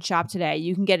sign up and shop today,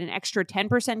 you can get an extra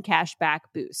 10% cash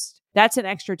back boost. That's an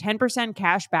extra 10%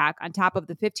 cash back on top of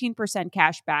the 15%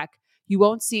 cash back. You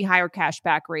won't see higher cash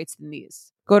back rates than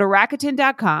these. Go to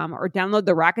Rakuten.com or download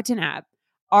the Rakuten app.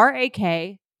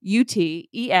 RAKUTEN.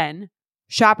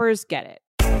 Shoppers get it.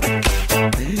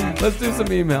 Let's do some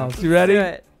emails. You ready? Do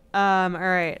it. All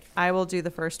right. I will do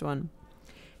the first one.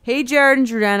 Hey, Jared and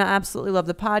Jordana, absolutely love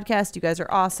the podcast. You guys are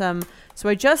awesome. So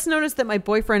I just noticed that my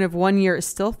boyfriend of 1 year is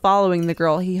still following the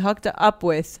girl he hooked up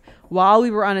with while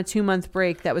we were on a 2-month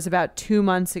break that was about 2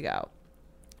 months ago.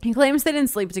 He claims they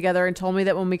didn't sleep together and told me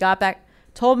that when we got back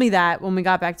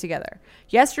together.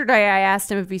 Yesterday, I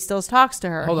asked him if he still talks to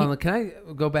her. Hold on. Can I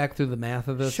go back through the math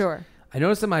of this? Sure. I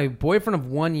noticed that my boyfriend of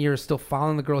 1 year is still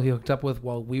following the girl he hooked up with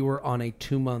while we were on a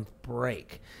 2-month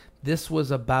break. This was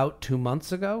about 2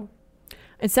 months ago?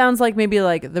 It sounds like maybe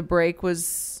like the break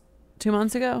was 2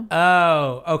 months ago.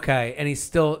 Oh, okay. And he's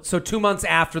still... So 2 months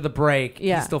after the break,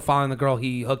 yeah, he's still following the girl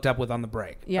he hooked up with on the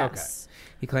break. Yes. Okay.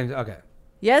 He claims... Okay.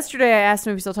 Yesterday, I asked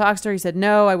him if he still talks to her. He said,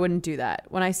 no, I wouldn't do that.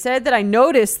 When I said that I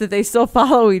noticed that they still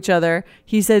follow each other,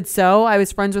 he said, so? I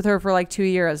was friends with her for like 2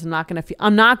 years. I'm not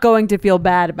going to feel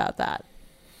bad about that.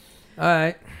 All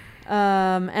right.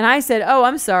 And I said, oh,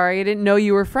 I'm sorry. I didn't know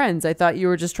you were friends. I thought you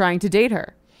were just trying to date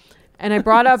her. And I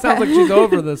brought up... Sounds like she's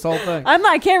over this whole thing.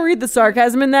 I can't read the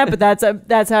sarcasm in that, but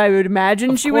that's how I would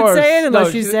imagine she would say it,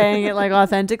 unless she's saying it like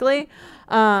authentically.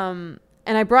 And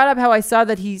I brought up how I saw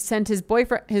that he sent his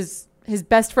boyfriend, his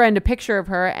best friend, a picture of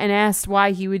her and asked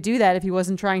why he would do that if he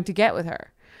wasn't trying to get with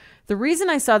her. The reason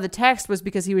I saw the text was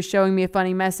because he was showing me a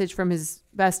funny message from his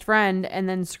best friend and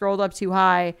then scrolled up too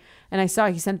high and I saw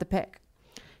he sent the pic.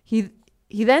 He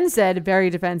then said, very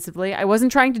defensively, I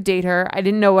wasn't trying to date her. I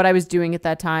didn't know what I was doing at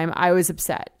that time. I was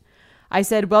upset. I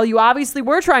said, well, you obviously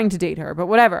were trying to date her, but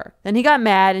whatever. Then he got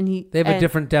mad and They have a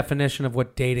different definition of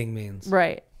what dating means.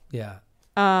 Right. Yeah.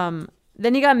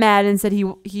 then he got mad and said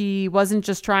he wasn't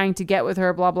just trying to get with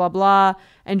her, blah, blah, blah,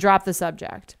 and dropped the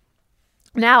subject.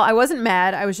 Now, I wasn't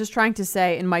mad. I was just trying to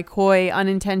say in my coy,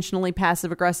 unintentionally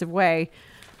passive-aggressive way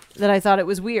that I thought it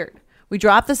was weird. We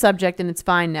dropped the subject and it's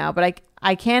fine now, but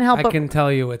I can't help I but... can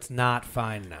tell you it's not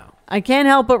fine now. I can't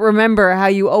help but remember how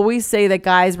you always say that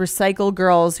guys recycle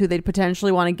girls who they'd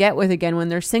potentially want to get with again when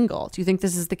they're single. Do you think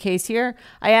this is the case here?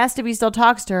 I asked if he still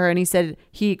talks to her, and he said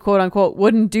he, quote unquote,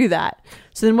 wouldn't do that.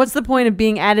 So then what's the point of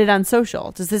being added on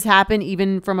social? Does this happen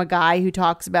even from a guy who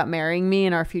talks about marrying me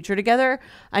and our future together?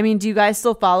 I mean, do you guys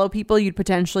still follow people you'd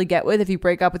potentially get with if you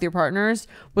break up with your partners?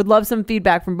 Would love some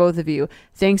feedback from both of you.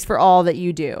 Thanks for all that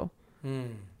you do.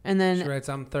 And then... She writes,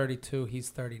 I'm 32, he's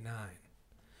 39.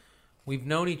 We've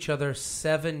known each other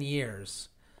 7 years.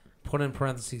 Put in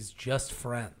parentheses, just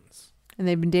friends. And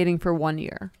they've been dating for 1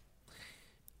 year.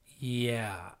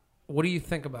 Yeah. What do you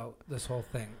think about this whole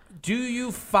thing? Do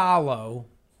you follow...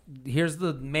 Here's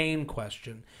the main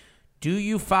question. Do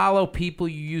you follow people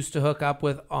you used to hook up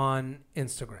with on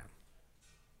Instagram?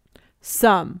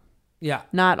 Some. Yeah.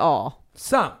 Not all.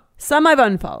 Some. Some I've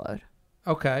unfollowed.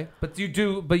 Okay. But you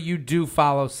do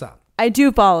follow some. I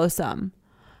do follow some.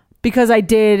 Because I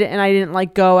did, and I didn't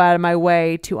like go out of my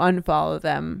way to unfollow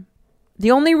them. The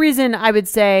only reason I would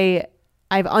say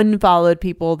I've unfollowed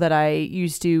people that I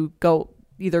used to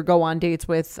either go on dates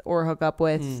with or hook up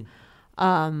with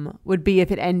would be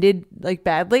if it ended like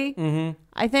badly,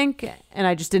 I think, and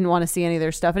I just didn't want to see any of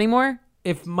their stuff anymore.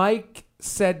 If Mike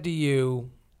said to you,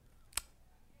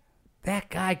 that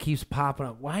guy keeps popping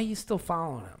up, why are you still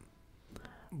following him?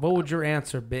 What would your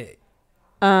answer be?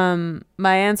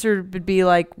 My answer would be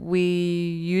like, we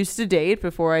used to date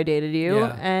before I dated you,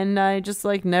 and I just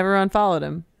like never unfollowed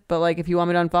him. But like, if you want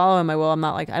me to unfollow him, I will. I'm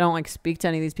not like, I don't like speak to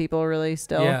any of these people really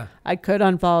still. Yeah. I could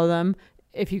unfollow them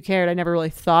if you cared. I never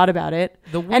really thought about it.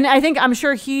 And I think, I'm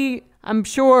sure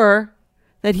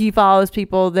that he follows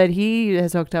people that he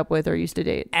has hooked up with or used to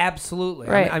date. Absolutely.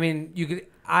 Right. I mean, you could,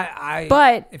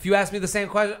 but if you ask me the same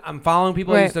question, I'm following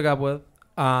people I used to hook up with.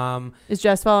 Is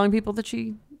Jess following people that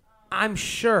she... I'm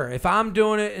sure if I'm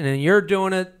doing it and then you're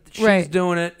doing it, she's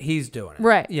doing it, he's doing it.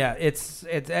 Right. Yeah.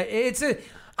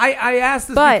 I asked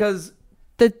this because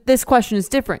this question is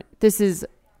different. This is,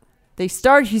 he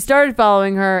started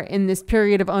following her in this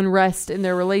period of unrest in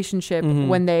their relationship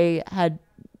when they had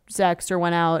sex or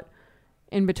went out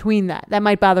in between that. That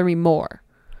might bother me more.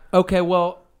 Okay.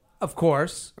 Well, of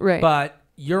course. Right. But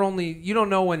you don't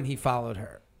know when he followed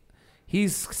her.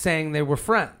 He's saying they were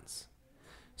friends.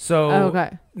 So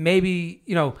maybe,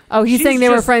 he's saying they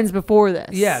were friends before this.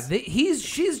 Yeah,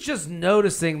 she's just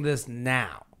noticing this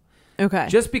now. Okay.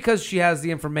 Just because she has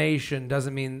the information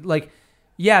doesn't mean, like,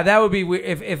 yeah, that would be weird.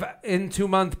 If in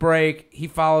 2-month break, he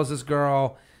follows this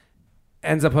girl,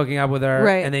 ends up hooking up with her,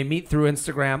 and they meet through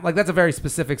Instagram. Like, that's a very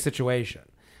specific situation.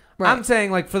 Right. I'm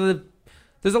saying, like,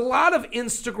 there's a lot of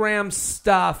Instagram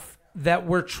stuff that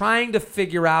we're trying to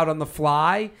figure out on the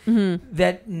fly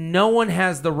that no one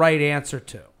has the right answer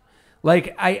to.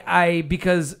 Like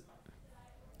because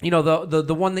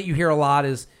the one that you hear a lot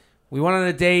is, we went on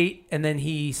a date and then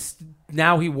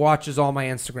now he watches all my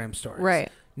Instagram stories. Right.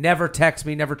 Never texts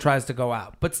me, never tries to go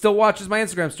out, but still watches my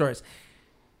Instagram stories.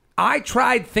 I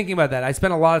tried thinking about that. I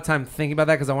spent a lot of time thinking about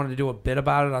that because I wanted to do a bit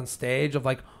about it on stage of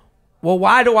like, well,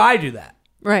 why do I do that?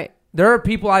 Right. There are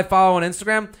people I follow on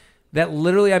Instagram that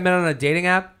literally I met on a dating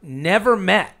app, never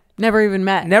even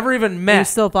met. You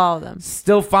still follow them.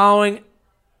 Still following,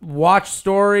 watch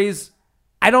stories.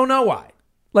 I don't know why.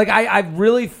 Like, I've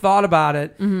really thought about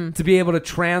it to be able to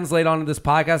translate onto this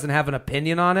podcast and have an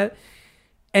opinion on it.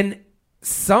 And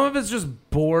some of it's just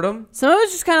boredom. Some of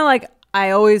it's just kind of like,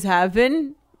 I always have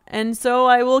been, and so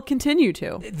I will continue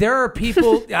to. There are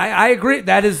people, I agree.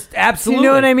 That is absolutely. You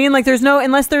know what I mean? Like,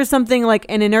 unless there's something like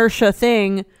an inertia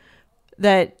thing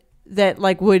that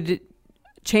like would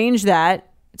change that.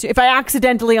 If I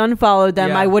accidentally unfollowed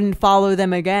them, I wouldn't follow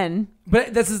them again.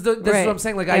 But this is what I'm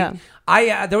saying. Like,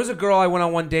 I there was a girl I went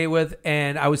on one date with,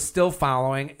 and I was still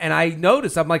following, and I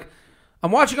noticed, I'm like,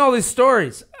 I'm watching all these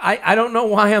stories. I don't know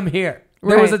why I'm here.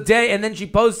 There was a day, and then she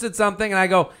posted something, and I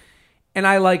go, and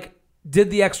I like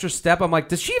did the extra step. I'm like,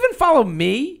 does she even follow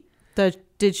me?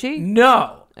 Did she?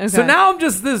 No. Okay. So now I'm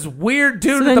just this weird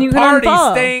dude at the party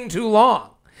staying too long.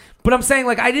 But I'm saying,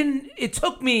 like,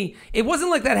 it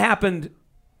wasn't like that happened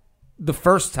the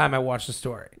first time I watched the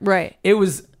story. Right. It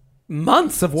was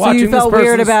months of watching this person's story. So you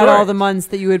felt weird about all the months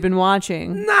that you had been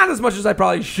watching. Not as much as I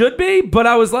probably should be, but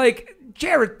I was like,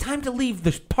 Jared, time to leave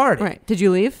the party. Right. Did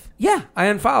you leave? Yeah, I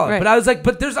unfollowed. Right. But I was like,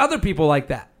 but there's other people like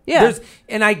that. Yeah.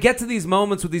 And I get to these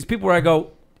moments with these people where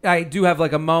I do have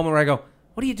like a moment where I go,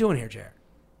 what are you doing here, Jared?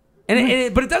 But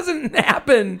it doesn't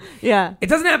happen. Yeah. It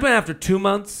doesn't happen after 2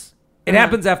 months. It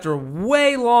happens after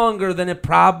way longer than it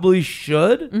probably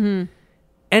should. Mm-hmm.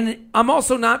 And I'm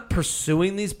also not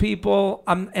pursuing these people.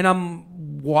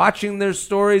 I'm watching their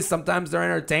stories. Sometimes they're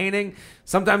entertaining.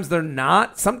 Sometimes they're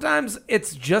not. Sometimes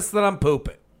it's just that I'm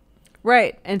pooping.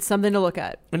 Right. And something to look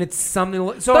at. And it's something to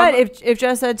look. So but if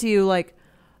Jess said to you, like,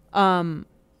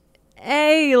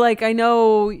 hey, like, I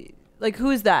know, like, who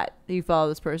is that you follow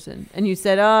this person? And you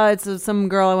said, oh, it's some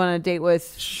girl I went on a date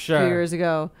with 2 years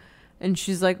ago. And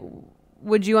she's like,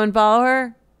 would you unfollow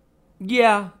her?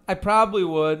 Yeah, I probably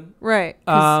would. Right.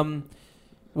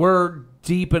 We're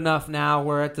deep enough now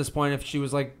where at this point, if she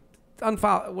was like,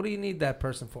 unfollow, what do you need that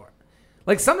person for?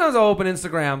 Like, sometimes I'll open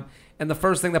Instagram and the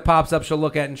first thing that pops up, she'll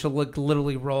look at and she'll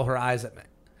literally roll her eyes at me.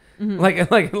 Mm-hmm.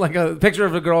 Like a picture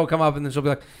of a girl will come up and then she'll be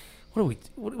like, what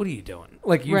are you doing?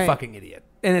 Like, you fucking idiot.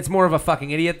 And it's more of a fucking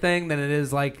idiot thing than it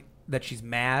is like that she's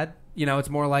mad. You know, it's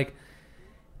more like,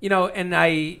 you know,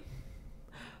 and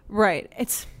Right.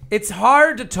 It's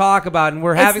hard to talk about, and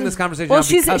we're having this conversation. Well,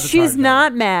 now she's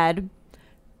not mad,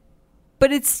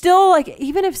 but it's still like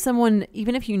even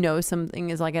if you know something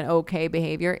is like an okay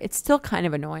behavior, it's still kind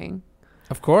of annoying.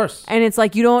 Of course. And it's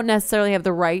like you don't necessarily have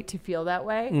the right to feel that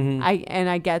way. Mm-hmm.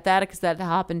 I get that because that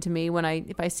happened to me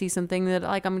if I see something that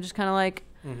like I'm just kind of like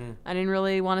I didn't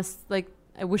really want to like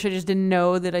I wish I just didn't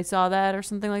know that I saw that or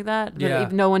something like that. Yeah.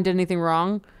 If no one did anything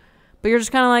wrong, but you're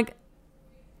just kind of like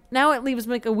now it leaves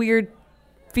like a weird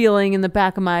feeling in the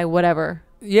back of my whatever.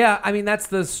 Yeah, I mean, that's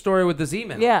the story with this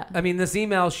email. Yeah. I mean, this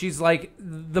email, she's like,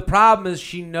 the problem is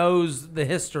she knows the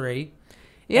history.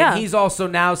 Yeah. And he's also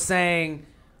now saying,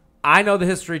 I know the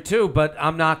history too, but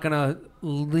I'm not going to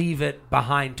leave it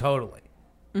behind totally.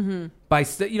 Mm-hmm.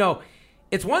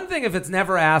 It's one thing if it's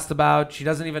never asked about, she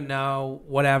doesn't even know,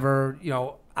 whatever,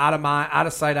 out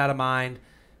of sight, out of mind.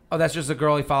 Oh, that's just a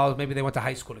girl he follows. Maybe they went to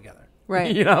high school together.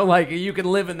 Right. Like you can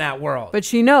live in that world. But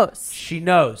she knows. She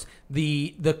knows.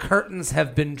 The curtains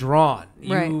have been drawn.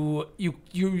 Right.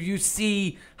 You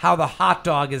see how the hot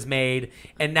dog is made,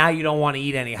 and now you don't want to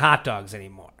eat any hot dogs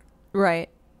anymore. Right.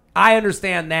 I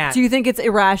understand that. Do you think it's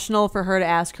irrational for her to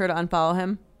ask her to unfollow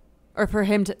him? Or for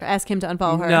him to ask him to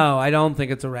unfollow her? No, I don't think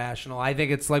it's irrational. I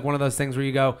think it's like one of those things where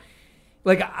you go,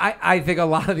 like, I think a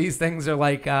lot of these things are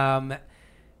like, I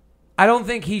don't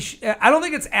think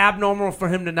it's abnormal for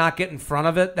him to not get in front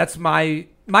of it. That's my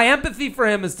empathy for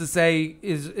him is to say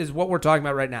is what we're talking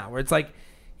about right now, where it's like,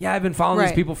 yeah, I've been following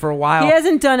these people for a while. He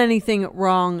hasn't done anything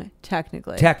wrong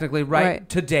technically. Technically, right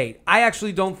to date. I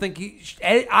actually don't think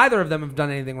either of them have done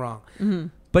anything wrong. Mm-hmm.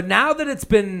 But now that it's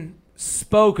been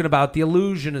spoken about, the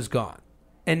illusion is gone,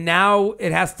 and now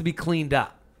it has to be cleaned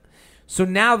up. So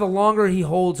now the longer he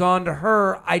holds on to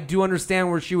her, I do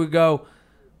understand where she would go,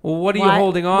 well, what are you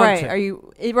holding on to? Are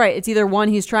you right? It's either one,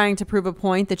 he's trying to prove a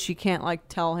point that she can't like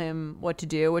tell him what to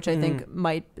do, which I think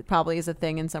probably is a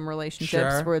thing in some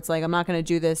relationships where it's like, I'm not going to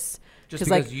do this just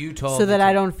because you told so that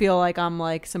I don't feel like I'm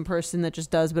like some person that just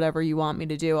does whatever you want me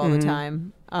to do all the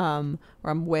time, or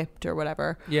I'm whipped or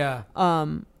whatever. Yeah.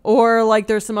 Or like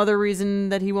there's some other reason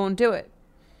that he won't do it,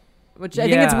 which I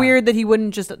think it's weird that he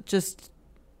wouldn't just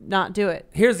not do it.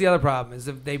 Here's the other problem: is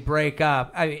if they break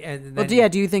up.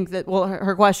 Do you think that? Well,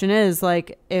 her question is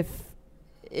like,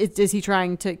 is he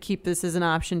trying to keep this as an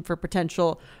option for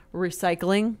potential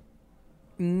recycling?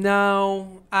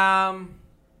 No,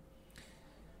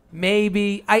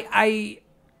 maybe.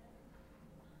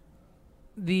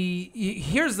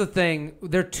 Here's the thing: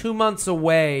 they're 2 months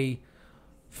away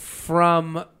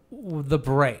from the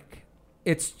break.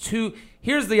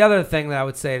 Here's the other thing that I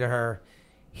would say to her.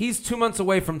 He's 2 months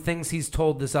away from things he's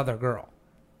told this other girl.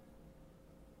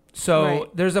 So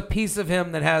there's a piece of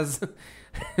him that has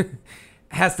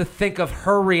to think of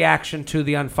her reaction to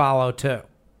the unfollow too.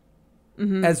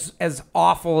 Mm-hmm. As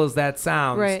awful as that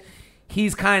sounds, right.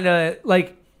 He's kind of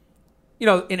like,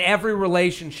 in every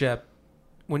relationship,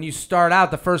 when you start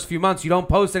out the first few months, you don't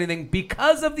post anything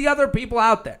because of the other people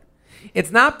out there.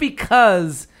 It's not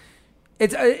because...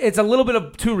 It's a little bit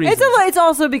of two reasons. It's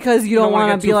also because you don't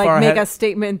want to be like make ahead. A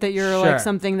statement that you're like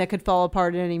something that could fall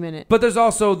apart at any minute. But there's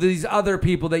also these other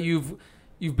people that you've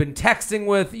been texting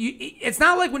with. It's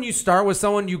not like when you start with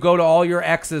someone, you go to all your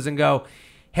exes and go,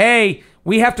 "Hey,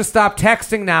 we have to stop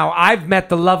texting now. I've met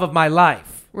the love of my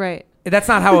life." Right. That's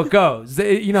not how it goes.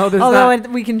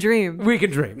 We can dream. We can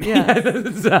dream.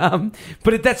 Yeah.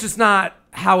 But that's just not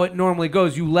how it normally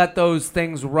goes. You let those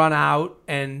things run out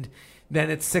and. Then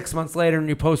it's 6 months later and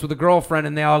you post with a girlfriend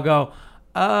and they all go,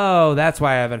 oh, that's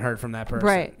why I haven't heard from that person.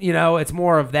 Right. It's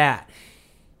more of that.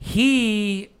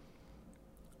 He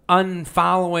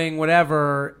unfollowing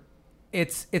whatever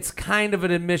it's kind of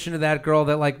an admission to that girl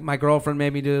that like my girlfriend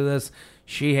made me do this.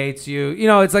 She hates you. You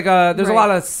know, it's like there's a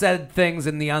lot of said things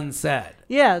in the unsaid.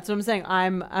 Yeah, that's what I'm saying.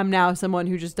 I'm now someone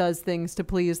who just does things to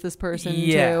please this person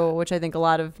too, which I think a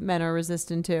lot of men are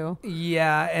resistant to.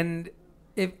 Yeah, and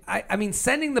if I mean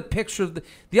sending the picture of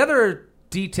the other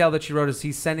detail that she wrote is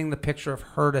he's sending the picture of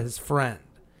her to his friend.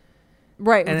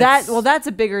 Right. That's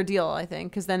a bigger deal, I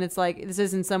think, because then it's like this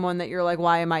isn't someone that you're like,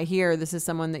 why am I here? This is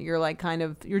someone that you're like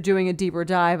you're doing a deeper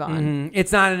dive on. Mm-hmm.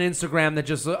 It's not an Instagram that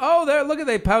just there, look at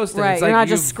they posted. Right. It's you're like not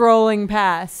just scrolling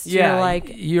past. Yeah. You're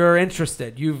like you're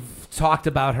interested. You've talked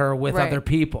about her with other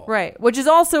people. Right. Which is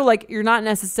also like you're not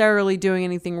necessarily doing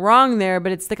anything wrong there,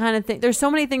 but it's the kind of thing. There's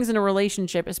so many things in a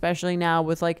relationship, especially now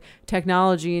with like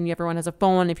technology and everyone has a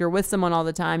phone. If you're with someone all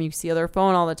the time, you see their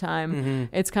phone all the time.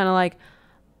 Mm-hmm. It's kind of like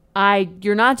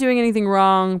you're not doing anything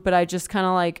wrong, but I just kind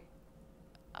of like,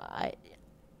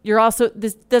 you're also,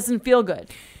 this doesn't feel good.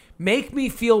 Make me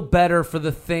feel better for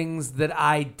the things that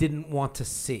I didn't want to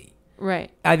see.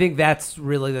 Right. I think that's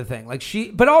really the thing. Like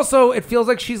but also it feels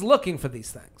like she's looking for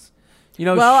these things. You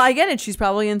know, well, I get it. She's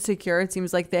probably insecure. It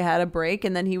seems like they had a break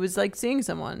and then he was like seeing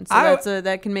someone. So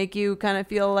that can make you kind of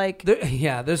feel like.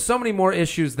 There's so many more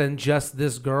issues than just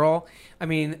this girl. I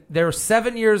mean, they're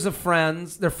 7 years of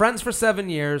friends. They're friends for 7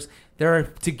 years. They're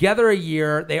together a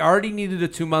year. They already needed a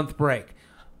 2-month break.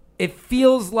 It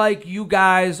feels like you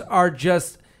guys are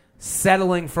just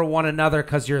settling for one another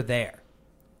because you're there.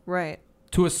 Right.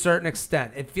 To a certain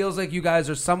extent. It feels like you guys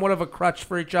are somewhat of a crutch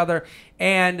for each other.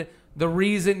 And the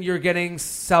reason you're getting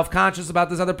self-conscious about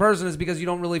this other person is because you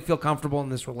don't really feel comfortable in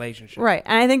this relationship. Right.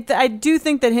 And I do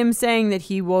think that him saying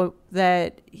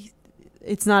that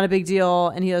it's not a big deal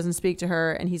and he doesn't speak to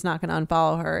her and he's not going to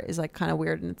unfollow her is like kind of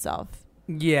weird in itself.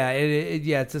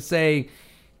 Yeah. To say,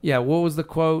 what was the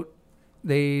quote?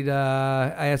 I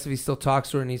asked if he still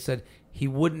talks to her and he said he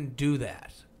wouldn't do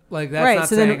that. Like that's right. not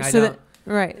saying I don't.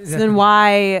 Right. So then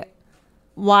why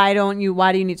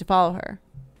do you need to follow her?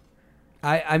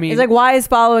 I mean, it's like, why is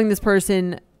following this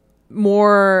person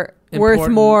worth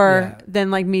more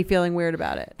than like me feeling weird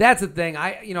about it? That's the thing.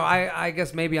 I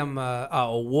guess maybe I'm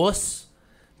a wuss,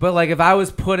 but like if I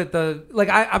was put at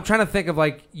I'm trying to think of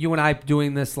like you and I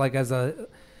doing this like as an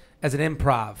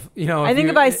improv. You know,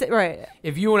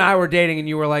 if you and I were dating and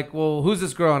you were like, well, who's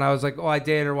this girl? And I was like, oh, I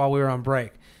dated her while we were on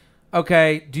break.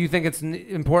 Okay, do you think it's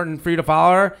important for you to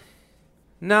follow her?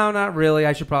 No, not really.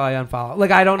 I should probably unfollow.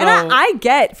 Like, I don't know. And I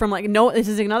get from like, no, this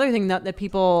is another thing that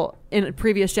people in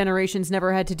previous generations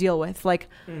never had to deal with. Like,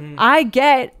 I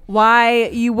get why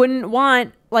you wouldn't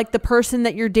want like the person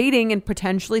that you're dating and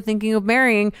potentially thinking of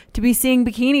marrying to be seeing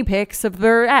bikini pics of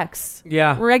their ex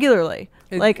regularly.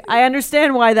 I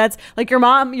understand why that's like your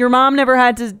mom never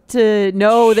had to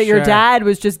know that your dad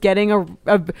was just getting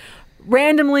a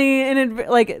randomly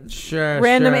intermittent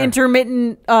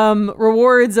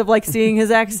rewards of like seeing his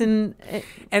ex and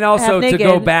also to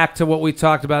go back to what we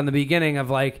talked about in the beginning of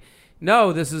like,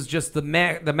 no, this is just the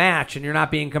match and you're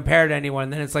not being compared to anyone.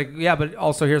 And then it's like, yeah, but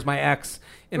also here's my ex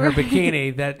in her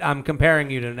bikini that I'm comparing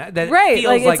you to. That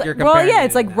feels like you're comparing. Well, yeah,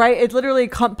 it's like it literally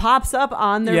pops up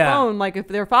on their phone. Like if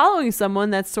they're following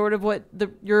someone, that's sort of what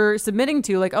you're submitting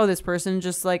to. Like, oh, this person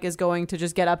just like is going to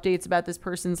just get updates about this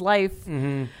person's life.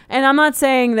 Mm-hmm. And I'm not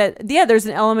saying that. Yeah, there's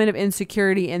an element of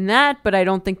insecurity in that, but I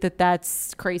don't think that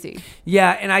that's crazy.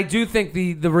 Yeah, and I do think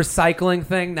the recycling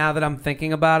thing. Now that I'm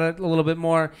thinking about it a little bit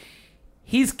more,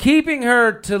 he's keeping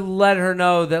her to let her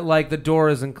know that like the door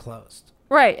isn't closed.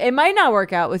 Right. It might not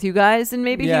work out with you guys, and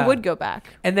maybe he would go back.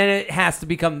 And then it has to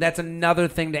become, that's another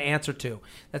thing to answer to.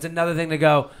 That's another thing to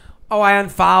go, oh, I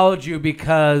unfollowed you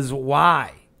because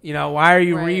why? You know, why are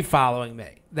you refollowing me?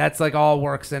 That's like all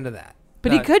works into that.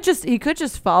 But he could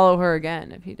just follow her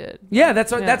again if he did. Yeah,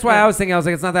 that's why I was thinking, I was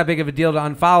like, it's not that big of a deal to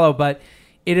unfollow, but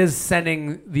it is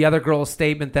sending the other girl a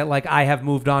statement that like, I have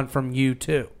moved on from you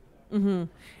too. Mm-hmm.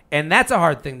 And that's a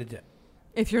hard thing to do.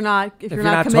 If you're not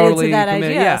committed totally to that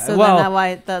idea, so then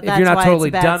that's if you're not why totally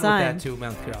it's a bad done sign. with that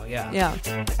 2-month girl, yeah.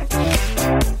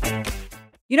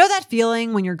 You know that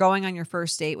feeling when you're going on your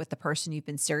first date with the person you've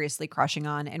been seriously crushing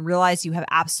on and realize you have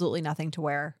absolutely nothing to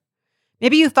wear?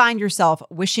 Maybe you find yourself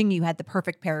wishing you had the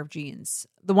perfect pair of jeans,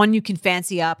 the one you can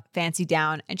fancy up, fancy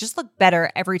down, and just look better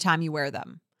every time you wear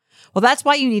them. Well, that's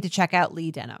why you need to check out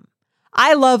Lee Denim.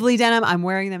 I love Lee Denim. I'm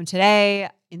wearing them today.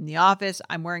 In the office,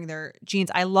 I'm wearing their jeans.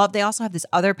 They also have this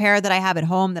other pair that I have at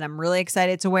home that I'm really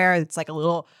excited to wear. It's like a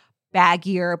little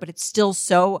baggier, but it's still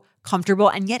so comfortable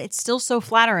and yet it's still so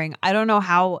flattering. I don't know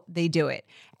how they do it.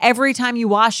 Every time you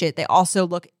wash it, they also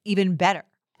look even better.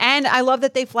 And I love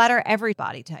that they flatter every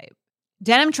body type.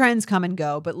 Denim trends come and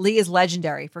go, but Lee is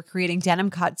legendary for creating denim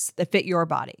cuts that fit your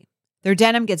body. Their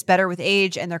denim gets better with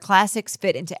age, and their classics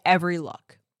fit into every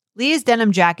look. Lee's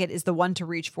denim jacket is the one to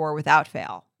reach for without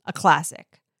fail. A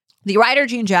classic. The Rider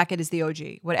jean jacket is the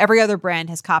OG, what every other brand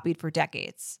has copied for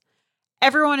decades.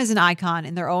 Everyone is an icon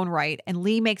in their own right, and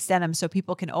Lee makes denim so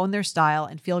people can own their style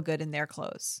and feel good in their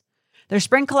clothes. Their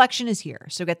spring collection is here,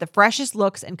 so get the freshest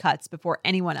looks and cuts before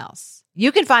anyone else.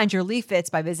 You can find your Lee fits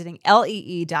by visiting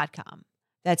lee.com.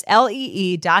 That's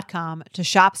lee.com to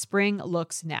shop spring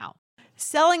looks now.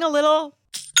 Selling a little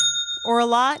or a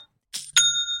lot?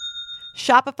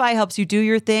 Shopify helps you do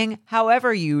your thing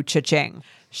however you cha-ching.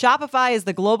 Shopify is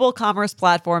the global commerce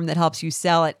platform that helps you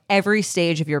sell at every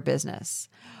stage of your business.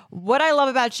 What I love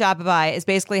about Shopify is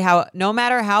basically how no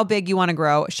matter how big you want to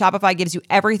grow, Shopify gives you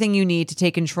everything you need to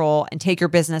take control and take your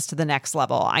business to the next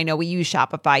level. I know we use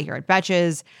Shopify here at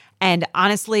Betches, and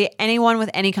honestly, anyone with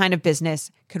any kind of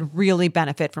business could really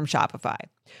benefit from Shopify.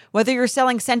 Whether you're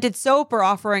selling scented soap or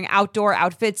offering outdoor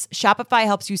outfits, Shopify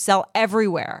helps you sell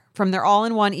everywhere, from their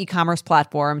all-in-one e-commerce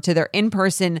platform to their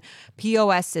in-person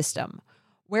POS system.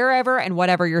 Wherever and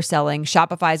whatever you're selling,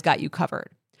 Shopify's got you covered.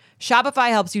 Shopify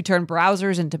helps you turn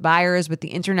browsers into buyers with the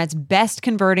internet's best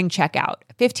converting checkout,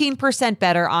 15%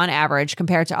 better on average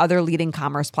compared to other leading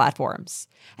commerce platforms.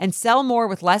 And sell more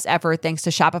with less effort thanks to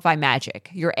Shopify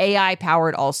Magic, your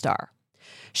AI-powered all-star.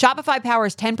 Shopify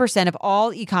powers 10% of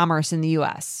all e-commerce in the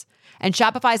U.S., and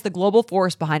Shopify is the global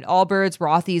force behind Allbirds,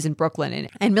 Rothy's, and Brooklyn,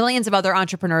 and millions of other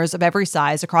entrepreneurs of every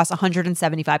size across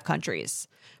 175 countries.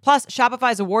 Plus,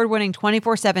 Shopify's award-winning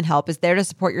 24/7 help is there to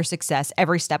support your success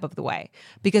every step of the way,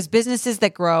 because businesses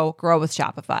that grow, grow with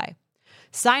Shopify.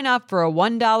 Sign up for a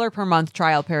 $1 per month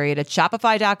trial period at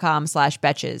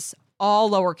shopify.com/betches,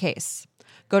 all lowercase.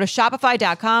 Go to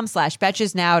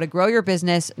shopify.com/betches now to grow your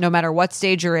business no matter what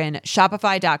stage you're in.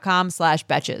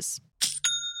 Shopify.com/betches.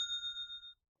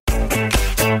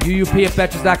 UUP at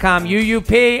Betches.com.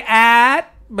 UUP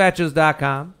at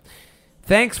Betches.com.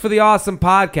 Thanks for the awesome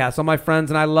podcast. All my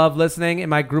friends and I love listening. In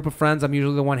my group of friends, I'm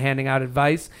usually the one handing out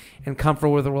advice and comfort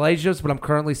with the relationships, but I'm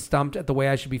currently stumped at the way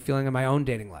I should be feeling in my own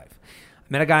dating life. I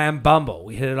met a guy on Bumble.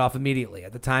 We hit it off immediately.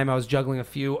 At the time, I was juggling a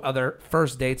few other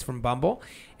first dates from Bumble,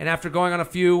 and after going on a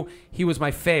few, he was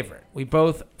my favorite. We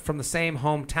both from the same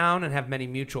hometown and have many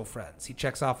mutual friends. He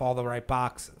checks off all the right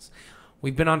boxes.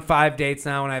 We've been on 5 dates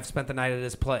now, and I've spent the night at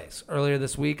his place. Earlier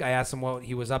this week, I asked him what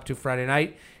he was up to Friday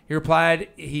night. He replied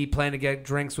he planned to get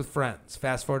drinks with friends.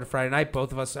 Fast forward to Friday night,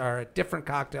 both of us are at different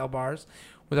cocktail bars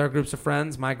with our groups of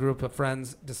friends. My group of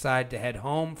friends decide to head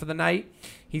home for the night.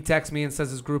 He texts me and says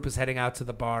his group is heading out to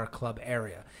the bar club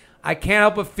area. I can't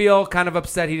help but feel kind of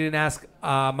upset he didn't ask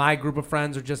my group of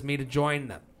friends or just me to join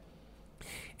them.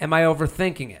 Am I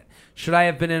overthinking it? Should I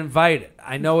have been invited?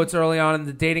 I know it's early on in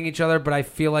the dating each other, but I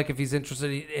feel like if he's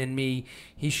interested in me,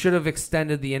 he should have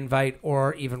extended the invite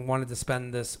or even wanted to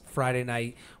spend this Friday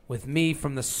night with me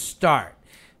from the start.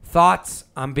 Thoughts?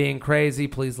 I'm being crazy.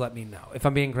 Please let me know. If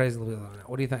I'm being crazy, let me know.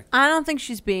 What do you think? I don't think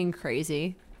she's being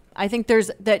crazy. I think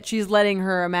that she's letting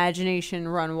her imagination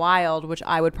run wild, which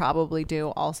I would probably do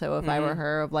also if I were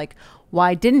her. Of like,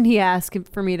 why didn't he ask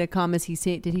for me to come? Did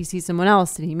he see someone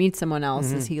else? Did he meet someone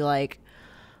else? Is he like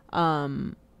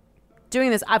doing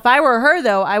this? If I were her,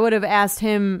 though, I would have asked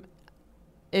him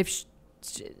if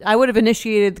I would have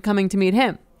initiated coming to meet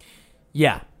him.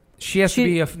 Yeah, she has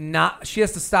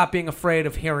to stop being afraid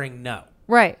of hearing no.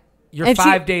 Right. You're and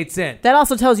 5 dates in. That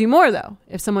also tells you more, though.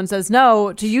 If someone says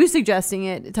no to you suggesting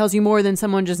it, it tells you more than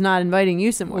someone just not inviting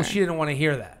you somewhere. Well, she didn't want to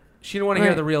hear that. She didn't want to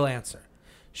hear the real answer.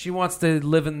 She wants to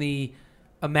live in the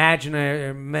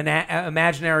imaginary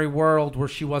world where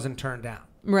she wasn't turned down.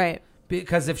 Right.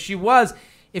 Because if she was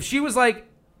like,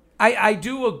 I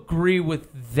do agree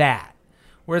with that,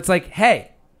 where it's like,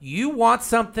 hey, you want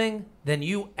something, then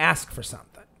you ask for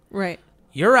something. Right.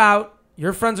 You're out.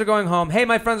 Your friends are going home. Hey,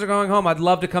 my friends are going home. I'd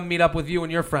love to come meet up with you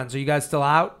and your friends. Are you guys still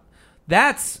out?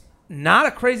 That's not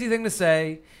a crazy thing to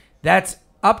say. That's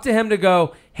up to him to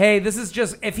go, hey, this is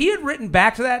just, if he had written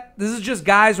back to that, this is just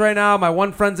guys right now. My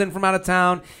one friend's in from out of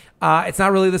town. It's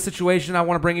not really the situation I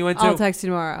want to bring you into. I'll text you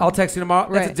tomorrow.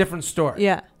 That's a different story.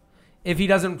 Yeah. If he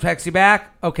doesn't text you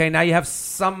back, okay, now you have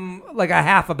a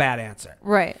half a bad answer.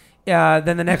 Right.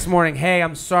 Then the next morning, hey,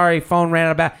 I'm sorry, phone ran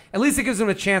out of battery. At least it gives him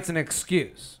a chance and an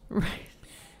excuse. Right.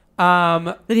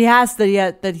 That he has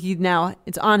that he now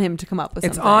it's on him to come up with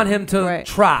something. It's on him to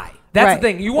try. That's the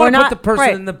thing. You want to put the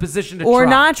person in the position to try. Or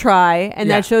not try, and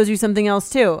that shows you something else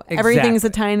too. Exactly. Everything's a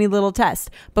tiny little test.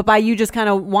 But by you just kind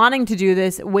of wanting to do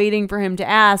this, waiting for him to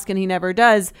ask, and he never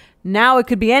does, now it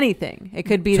could be anything. It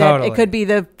could be that it could be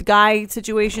the guy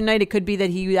situation night. It could be that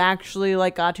he actually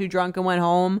like got too drunk and went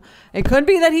home. It could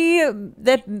be that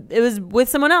it was with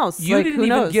someone else. You didn't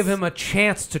even give him a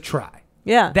chance to try.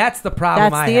 Yeah. That's the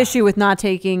problem. That's the issue with not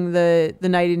taking the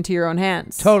night into your own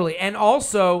hands. Totally. And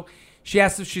also, she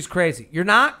asks if she's crazy. You're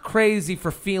not crazy for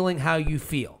feeling how you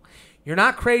feel. You're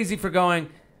not crazy for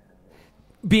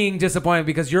being disappointed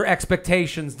because your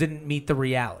expectations didn't meet the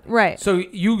reality. Right. So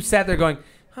you sat there going,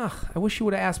 I wish you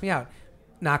would have asked me out.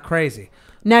 Not crazy.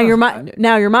 Now your mind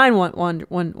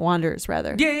wanders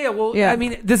rather. Yeah. Well, I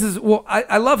mean,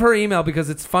 I love her email because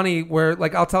it's funny where,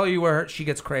 like, I'll tell you where she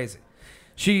gets crazy.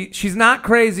 She's not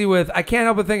crazy with, I can't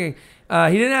help but thinking,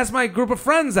 he didn't ask my group of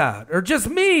friends out or just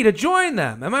me to join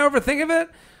them. Am I overthinking it?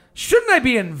 Shouldn't I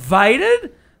be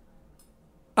invited?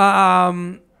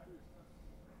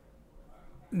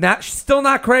 Still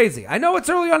not crazy. I know it's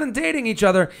early on in dating each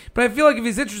other, but I feel like if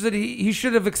he's interested, he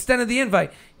should have extended the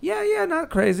invite. Yeah,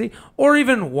 not crazy. Or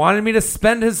even wanted me to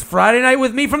spend his Friday night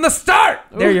with me from the start.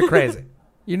 There, you're crazy.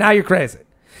 You're crazy.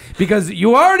 Because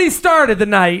you already started the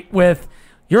night with,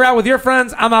 you're out with your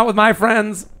friends, I'm out with my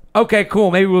friends. Okay,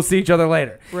 cool. Maybe we'll see each other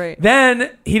later. Right.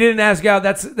 Then he didn't ask you out.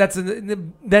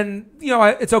 Then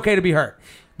it's okay to be hurt.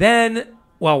 Then,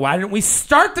 well, why didn't we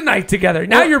start the night together?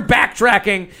 Now you're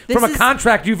backtracking from a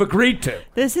contract you've agreed to.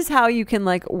 This is how you can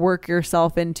like work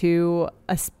yourself into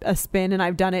a spin, and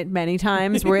I've done it many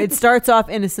times where it starts off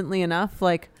innocently enough,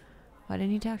 like, why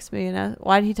didn't he text me? And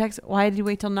why did he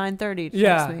wait till 9:30 to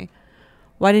text me?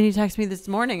 Why didn't he text me this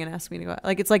morning and ask me to go out?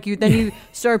 Like, it's like you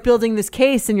start building this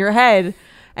case in your head,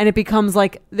 and it becomes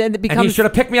like, and he should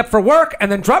have picked me up for work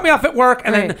and then dropped me off at work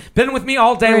and then been with me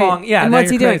all day long. Yeah, and now what's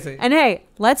he crazy. doing? And hey,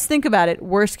 let's think about it.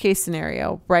 Worst case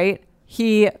scenario, right?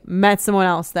 He met someone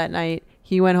else that night.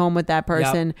 He went home with that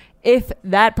person. Yep. If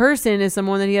that person is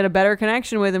someone that he had a better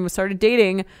connection with and started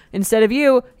dating instead of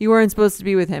you weren't supposed to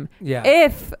be with him. Yeah.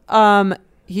 If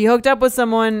he hooked up with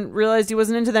someone, realized he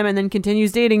wasn't into them, and then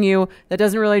continues dating you, that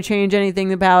doesn't really change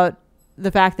anything about the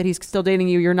fact that he's still dating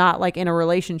you. You're not like in a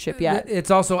relationship yet.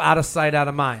 It's also out of sight, out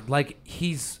of mind. Like,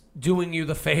 he's doing you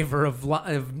the favor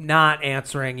of not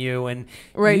answering you and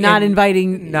not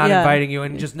inviting you,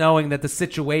 and just knowing that the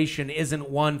situation isn't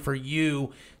one for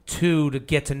you two to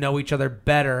get to know each other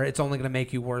better. It's only going to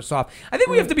make you worse off. I think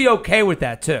we have to be okay with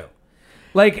that too.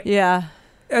 Like, yeah.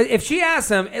 If she asks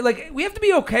him, like, we have to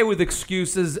be okay with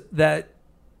excuses that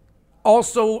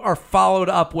also are followed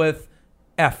up with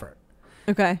effort.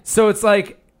 Okay. So it's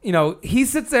like, he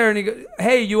sits there and he goes,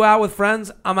 hey, you out with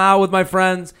friends? I'm out with my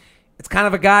friends. It's kind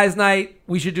of a guy's night.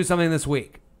 We should do something this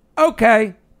week. Okay.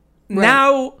 Right.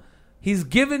 Now he's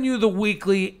given you the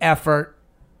weekly effort.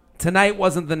 Tonight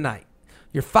wasn't the night.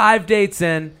 You're 5 dates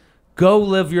in. Go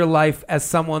live your life as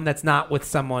someone that's not with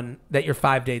someone that you're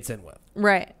 5 dates in with.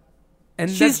 Right. And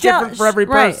that's different for every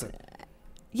person. Right.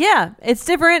 Yeah, it's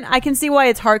different. I can see why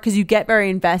it's hard because you get very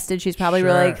invested. She's probably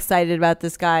really excited about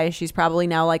this guy. She's probably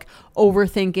now like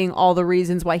overthinking all the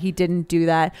reasons why he didn't do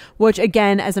that, which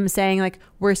again, as I'm saying, like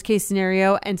worst case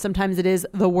scenario, and sometimes it is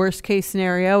the worst case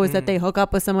scenario is that they hook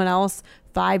up with someone else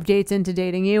 5 dates into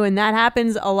dating you. And that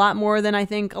happens a lot more than I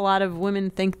think a lot of women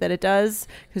think that it does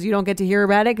because you don't get to hear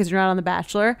about it because you're not on The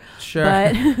Bachelor. Sure.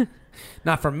 But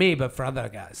not for me, but for other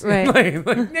guys. Right.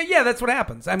 Yeah, that's what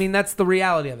happens. I mean, that's the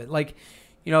reality of it. Like,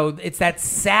 it's that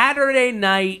Saturday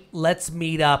night, let's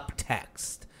meet up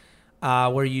text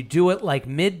where you do it like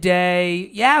midday.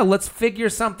 Yeah, let's figure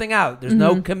something out. There's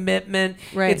no commitment.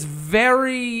 Right. It's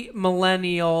very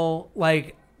millennial,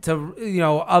 like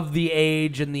of the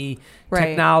age and the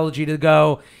technology to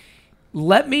go,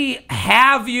 let me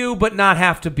have you, but not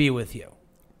have to be with you.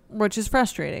 Which is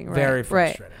frustrating, right? Very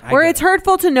frustrating. Right. Or it's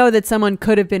hurtful to know that someone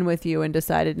could have been with you and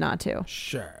decided not to.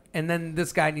 Sure. And then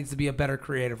this guy needs to be a better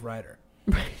creative writer.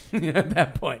 At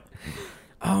that point.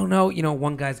 Oh, no,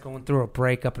 one guy's going through a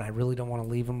breakup and I really don't want to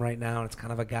leave him right now. And it's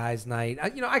kind of a guy's night.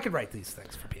 I could write these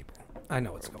things for people. I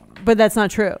know what's going on. But that's not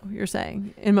true, you're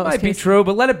saying, in most cases. It might be true,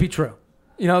 but let it be true.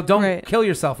 Don't kill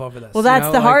yourself over this. Well,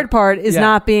 that's the hard part is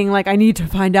not being like, I need to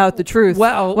find out the truth.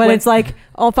 Well, when it's like,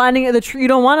 finding the truth, you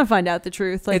don't want to find out the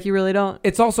truth. Like, you really don't.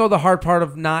 It's also the hard part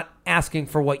of not asking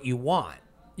for what you want.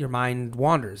 Your mind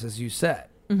wanders, as you said.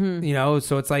 Mm-hmm.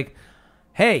 So it's like,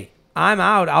 hey, I'm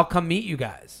out. I'll come meet you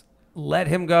guys. Let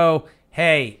him go,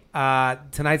 hey,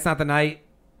 tonight's not the night.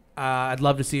 I'd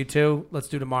love to see you too. Let's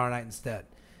do tomorrow night instead.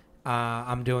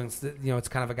 I'm doing, it's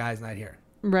kind of a guy's night here.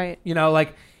 Right.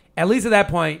 Like, at least at that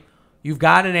point, you've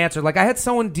got an answer. Like, I had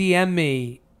someone DM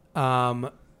me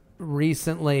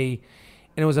recently,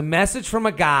 and it was a message from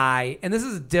a guy, and this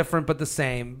is different but the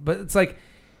same. But it's like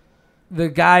the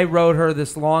guy wrote her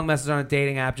this long message on a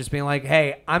dating app just being like,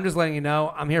 hey, I'm just letting you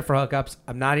know I'm here for hookups.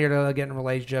 I'm not here to get in a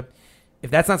relationship.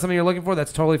 If that's not something you're looking for,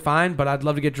 that's totally fine, but I'd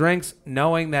love to get drinks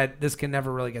knowing that this can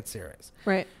never really get serious.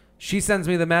 Right. She sends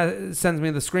me the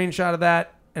screenshot of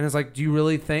that, and it's like, do you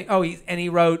really think... Oh, he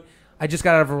wrote, I just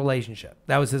got out of a relationship.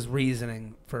 That was his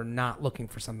reasoning for not looking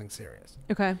for something serious.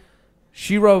 Okay.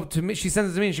 She wrote to me, she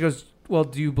sends it to me, and she goes, well,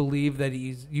 do you believe that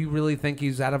you really think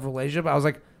he's out of a relationship? I was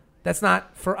like, that's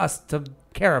not for us to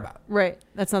care about. Right.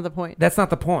 That's not the point. That's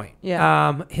not the point.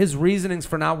 Yeah. His reasonings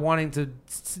for not wanting to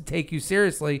take you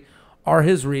seriously are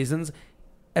his reasons.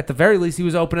 At the very least, he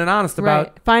was open and honest about...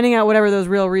 Right. Finding out whatever those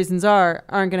real reasons aren't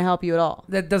going to help you at all.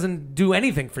 That doesn't do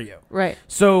anything for you. Right.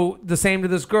 So the same to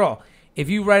this girl. If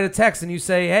you write a text and you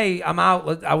say, hey, I'm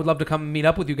out, I would love to come meet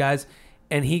up with you guys,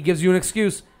 and he gives you an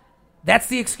excuse, that's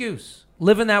the excuse.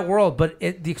 Live in that world, but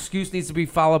the excuse needs to be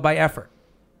followed by effort.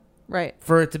 Right.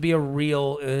 For it to be a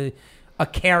real, a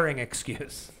caring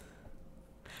excuse.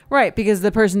 Right, because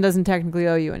the person doesn't technically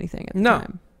owe you anything at the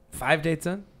time. 5 dates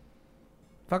in?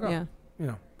 Fuck off.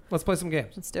 Yeah. Let's play some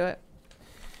games. Let's do it.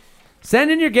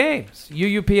 Send in your games.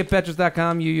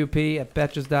 UUP@Betches.com,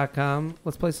 UUP@Betches.com.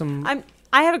 Let's play some...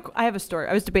 I have a story.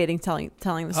 I was debating telling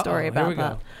the story about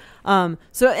that. Go.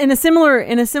 So in a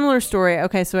similar story,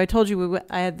 okay, so I told you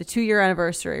I had the 2-year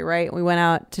anniversary, right? We went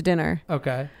out to dinner.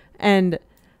 Okay. And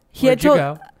Where'd you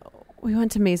go? We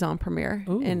went to Maison Premier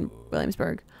in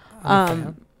Williamsburg.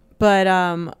 Okay.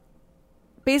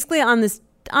 Basically on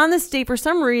this date, for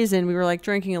some reason, we were like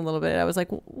drinking a little bit. I was like,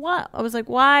 what? I was like,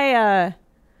 why?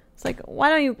 It's like, why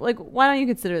don't you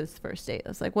consider this the first date? I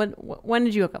was like, when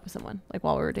did you hook up with someone? Like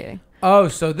while we were dating? Oh,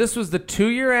 so this was the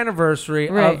 2-year anniversary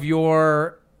Right. of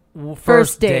your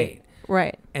first date.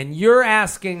 Right. And you're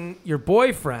asking your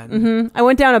boyfriend. Mm-hmm. I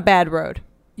went down a bad road.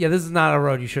 Yeah, this is not a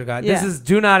road you should have gone. Yeah. This is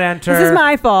do not enter. This is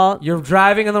my fault. You're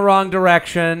driving in the wrong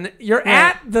direction. You're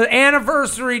at the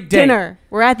anniversary date. Dinner.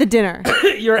 We're at the dinner.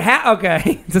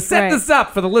 Okay. To set this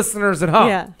up for the listeners at home.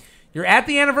 Yeah. You're at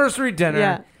the anniversary dinner.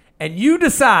 Yeah. And you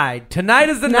decide tonight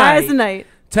is the night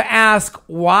to ask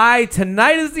why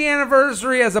tonight is the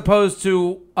anniversary as opposed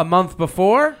to a month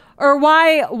before. Or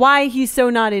why he's so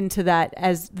not into that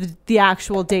as the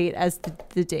actual date as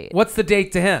the date. What's the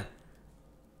date to him?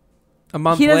 A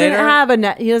month He doesn't later?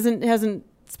 have he hasn't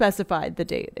specified the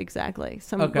date exactly.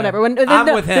 Whatever.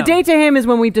 I'm with him. The date to him is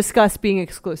when we discuss being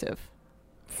exclusive.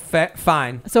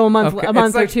 Fine. So a month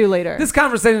It's or two later. This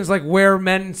conversation is like where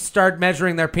men start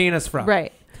measuring their penis from.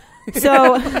 Right.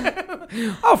 So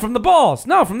from the balls.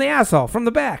 No, from the asshole. From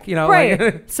the back. Right.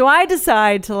 Like, so I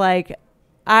decide to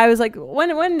I was like,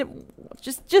 when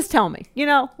just tell me,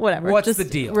 whatever. What's the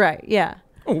deal? Right. Yeah.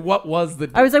 What was the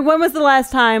deal? I was like, when was the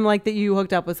last time that you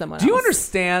hooked up with someone else? Do you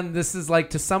understand this is like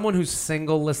to someone who's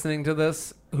single listening to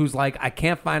this, who's like, I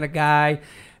can't find a guy.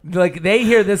 Like they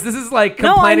hear this. This is like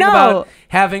complaining about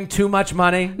having too much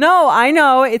money. No, I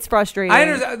know. It's frustrating. I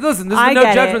understand. Listen, this is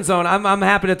no judgment zone. I'm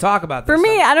happy to talk about this. For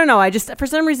me, I don't know. For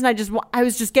some reason, I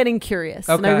was just getting curious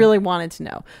and I really wanted to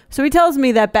know. So he tells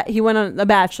me that he went on a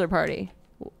bachelor party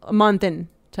a month into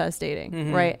us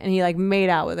dating, right? And he made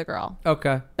out with a girl.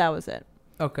 Okay. That was it.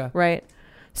 Okay. Right.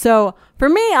 So for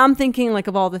me, I'm thinking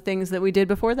of all the things that we did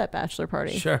before that bachelor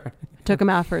party. Sure. Took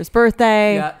him out for his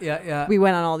birthday. Yeah. We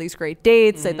went on all these great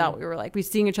dates. I thought we were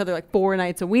seeing each other 4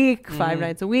 nights a week, 5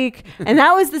 nights a week. And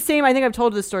that was the same. I think I've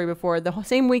told this story before. The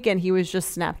same weekend, he was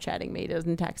just Snapchatting me. He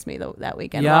doesn't text me that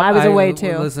weekend. Yeah, I was away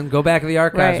too. Listen, go back to the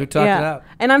archives. We talked it out.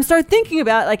 And I'm start thinking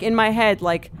about in my head,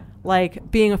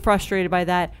 being frustrated by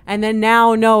that. And then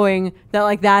now knowing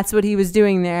that that's what he was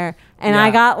doing there. And I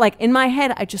got in my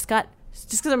head, I just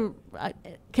because I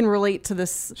can relate to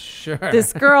this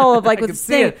this girl of with this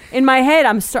thing in my head.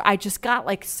 I just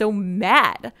got so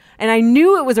mad, and I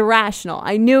knew it was irrational.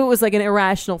 I knew it was an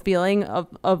irrational feeling of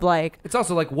It's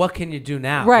also what can you do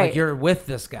now? Right, you're with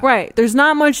this guy. Right. There's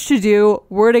not much to do.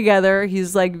 We're together.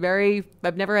 He's very.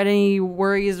 I've never had any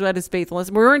worries about his faithfulness.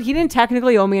 He didn't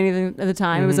technically owe me anything at the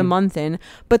time. It was a month in,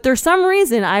 but there's some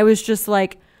reason I was just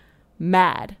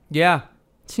mad. Yeah.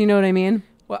 So you know what I mean?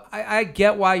 Well, I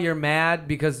get why you're mad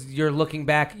because you're looking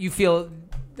back.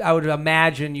 I would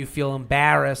imagine you feel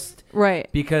embarrassed. Right.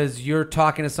 Because you're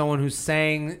talking to someone who's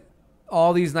saying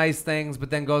all these nice things,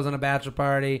 but then goes on a bachelor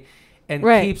party and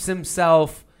keeps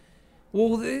himself.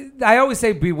 Well, I always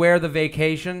say beware the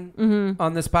vacation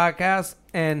on this podcast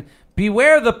and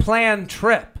beware the planned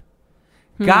trip.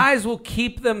 Guys will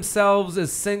keep themselves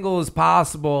as single as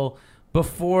possible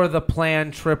before the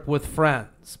planned trip with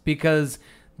friends because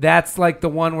that's the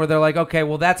one where they're okay,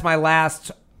 well, that's my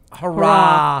last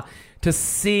hurrah to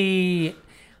see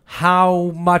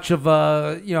how much of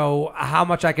how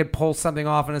much I could pull something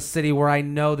off in a city where I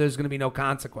know there's going to be no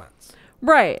consequence.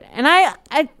 Right. And I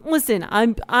listen,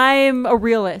 I'm a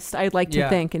realist. I'd like to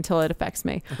think until it affects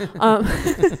me.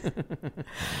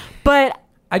 But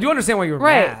I do understand why you were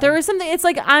right. mad. There was something. It's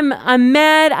like I'm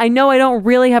mad. I know I don't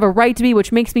really have a right to be,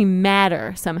 which makes me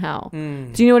madder somehow.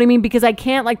 Do you know what I mean? Because I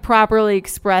can't like properly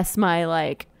express my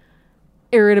like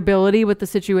irritability with the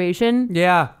situation.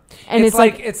 Yeah. And it's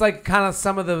like kind of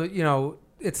some of the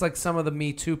it's like some of the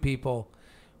Me Too people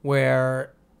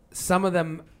where some of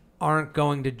them aren't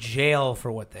going to jail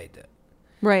for what they did.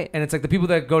 Right. And it's like the people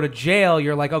that go to jail,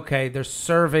 you're like, okay, they're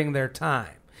serving their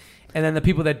time. And then the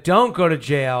people that don't go to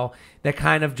jail, that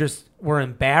kind of just were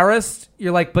embarrassed,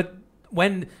 you're like, but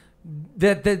when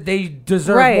that they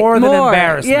deserve more than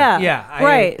embarrassment. Yeah. Yeah.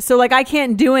 Right. So like I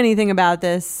can't do anything about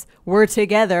this. We're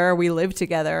together. We live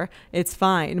together. It's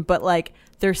fine. But like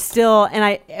there's still,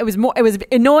 and it was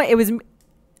annoying. It was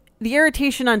the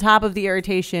irritation on top of the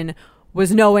irritation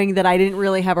was knowing that I didn't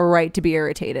really have a right to be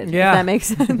irritated. Yeah. If that makes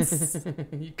sense.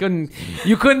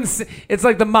 You couldn't, it's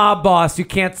like the mob boss. You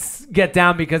can't get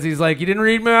down because he's like, you didn't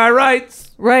read my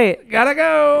rights. Right. Gotta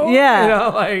go.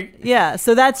 Yeah. Yeah.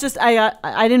 So that's just,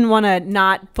 I didn't want to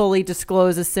not fully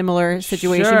disclose a similar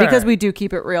situation because we do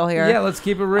keep it real here. Yeah. Let's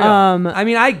keep it real. I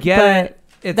mean, I get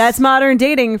it. That's modern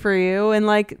dating for you. And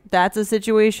like, that's a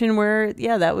situation where,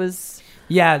 that was...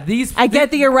 Yeah, I get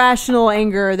the irrational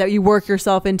anger that you work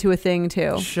yourself into a thing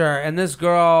too. Sure. And this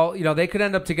girl, they could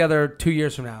end up together 2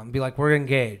 years from now and be like, we're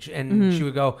engaged. And she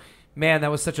would go, man,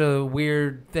 that was such a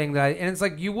weird thing and it's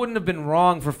like, you wouldn't have been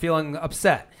wrong for feeling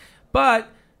upset. But,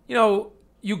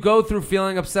 you go through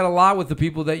feeling upset a lot with the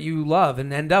people that you love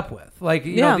and end up with. Like,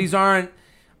 these aren't,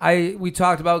 we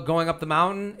talked about going up the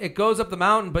mountain. It goes up the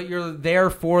mountain, but you're there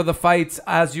for the fights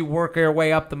as you work your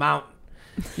way up the mountain.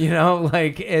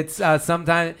 Like it's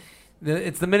sometimes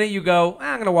it's the minute you go,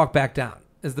 I'm going to walk back down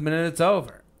is the minute it's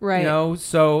over. Right.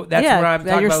 So that's where I'm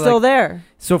talking you're about. Still like, there.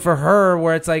 So for her,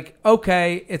 where it's like,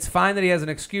 okay, it's fine that he has an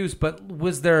excuse, but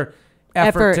was there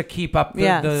effort to keep up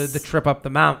the trip up the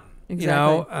mountain?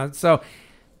 Exactly. So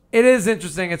it is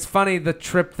interesting. It's funny, the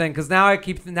trip thing, because now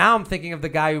I'm thinking of the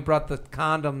guy who brought the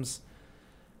condoms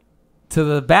to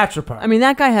the bachelor party. I mean,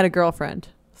 that guy had a girlfriend.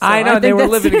 So I know they were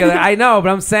living together. I know, but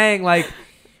I'm saying like,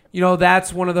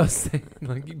 that's one of those things.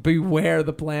 Like, beware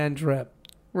the planned trip.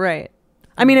 Right.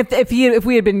 I mean, if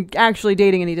we had been actually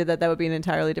dating and he did that, that would be an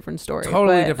entirely different story.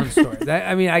 Totally different story.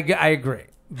 I agree.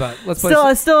 But let's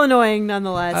still annoying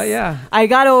nonetheless. Yeah. I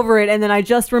got over it and then I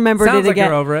just remembered Sounds it like again.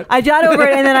 You're over it. I got over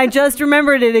it and then I just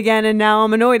remembered it again and now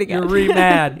I'm annoyed again. You're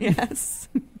re-mad. Yes.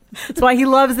 That's why he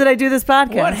loves that I do this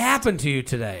podcast. What happened to you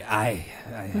today? I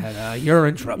had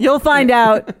urine trouble. You'll find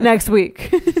out next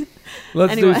week.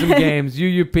 Let's do some games.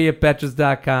 UUP at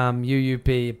Betches.com.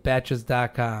 UUP at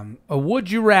Betches.com.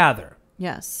 Would you rather?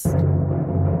 Yes.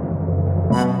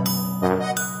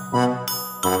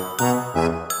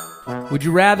 Would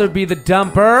you rather be the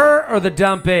dumper or the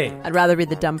dumpee? I'd rather be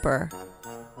the dumper.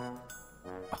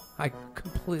 I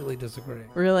completely disagree.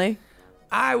 Really?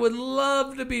 I would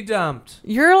love to be dumped.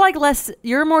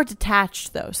 You're more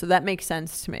detached though, so that makes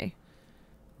sense to me.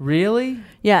 Really?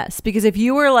 Yes, because if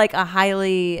you were like a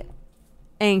highly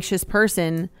anxious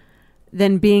person,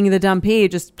 then being the dumpee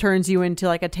just turns you into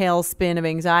like a tailspin of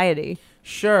anxiety.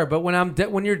 Sure, but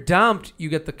when you're dumped, you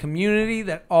get the community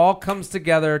that all comes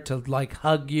together to like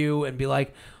hug you and be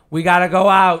like, we gotta go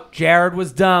out. Jared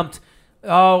was dumped.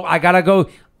 Oh, I gotta go.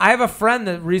 I have a friend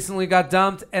that recently got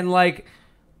dumped and like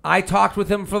I talked with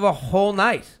him for the whole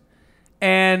night.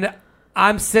 And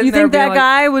I'm sitting there. You think that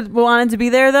guy wanted to be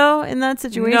there though in that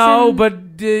situation? No, but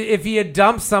if he had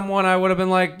dumped someone, I would have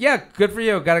been like, yeah, good for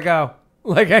you. Gotta go.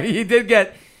 Like he did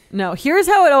get. No, here's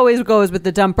how it always goes with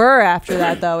the dumper after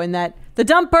that though, in that the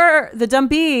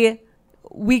dumpee,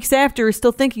 weeks after is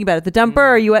still thinking about it. The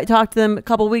dumper, you talk to them a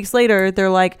couple weeks later, they're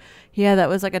like, yeah, that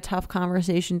was like a tough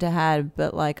conversation to have,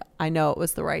 but like, I know it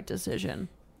was the right decision.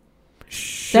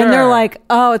 Sure. Then they're like,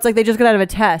 oh, it's like they just got out of a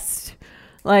test.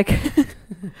 Like,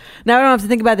 now I don't have to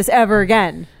think about this ever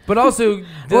again. But also,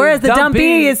 whereas the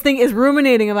dumpee is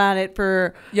ruminating about it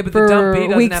for the dumpee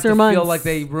doesn't weeks have or to months. feel like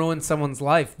they ruined someone's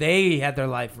life. They had their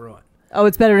life ruined. Oh,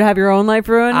 it's better to have your own life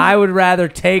ruined? I would rather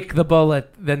take the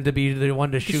bullet than to be the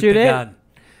one to shoot the gun.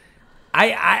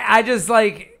 I just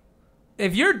like,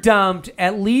 if you're dumped,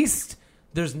 at least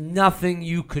there's nothing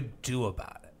you could do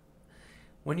about it.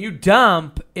 When you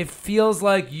dump, it feels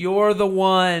like you're the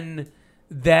one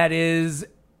that is,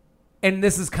 and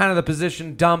this is kind of the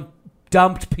position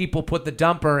dumped people put the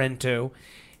dumper into,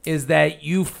 is that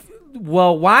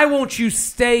well, why won't you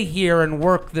stay here and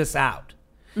work this out?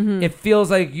 Mm-hmm. It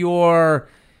feels like you're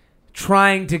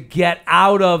trying to get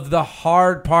out of the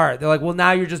hard part. They're like, well,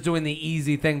 now you're just doing the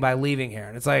easy thing by leaving here.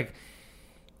 And it's like,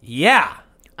 yeah.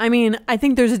 I mean, I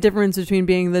think there's a difference between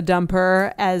being the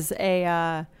dumper as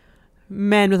a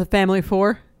man with a family of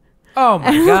 4. Oh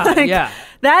my God. Like, yeah.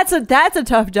 That's a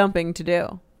tough dumping to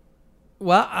do.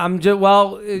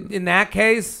 Well, in that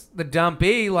case, the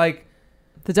Dumpee, like,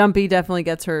 The Dumpee definitely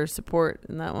gets her support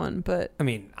in that one, but I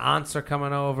mean, aunts are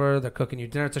coming over. They're cooking you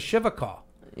dinner. It's a Shiva call.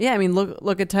 yeah, I mean,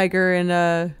 look at Tiger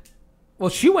and Well,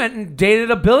 she went and dated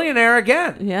a billionaire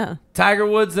again. yeah, Tiger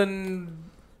Woods and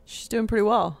she's doing pretty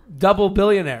well. double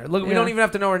billionaire. Look, we Yeah. don't even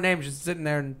have to know her name. She's sitting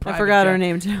there in private I forgot her jet,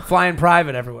 name too. flying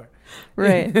private everywhere.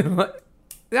 Right.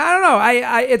 I don't know.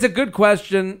 I it's a good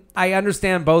question. I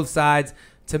understand both sides.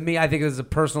 To me, I think this is a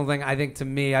personal thing. I think to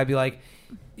me, I'd be like,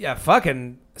 yeah,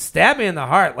 fucking stab me in the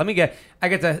heart. I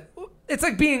get to. It's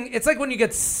like when you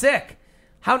get sick.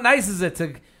 How nice is it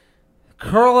to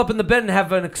curl up in the bed and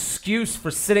have an excuse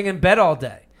for sitting in bed all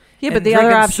day? Yeah, and but the other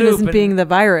drinking option soup isn't and- being the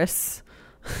virus.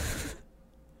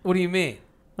 What do you mean?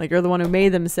 Like you're the one who made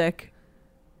them sick.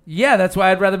 Yeah, that's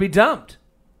why I'd rather be dumped.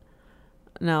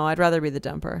 No, I'd rather be the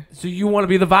dumper. So you want to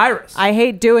be the virus? I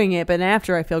hate doing it, but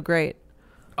after I feel great.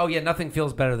 Oh yeah, nothing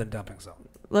feels better than dumping someone.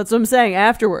 That's what I'm saying.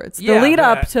 Afterwards, Yeah, the lead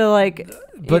up but- to like,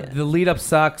 But yeah. the lead up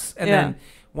sucks, and Yeah. then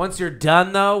once you're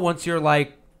done, though, once you're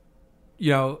like,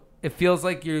 it feels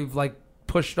like you've like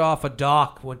pushed off a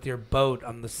dock with your boat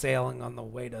on the sailing on the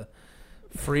way to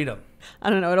freedom.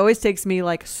 I don't know. It always takes me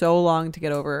like so long to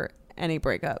get over any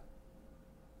breakup.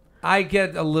 I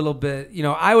get a little bit,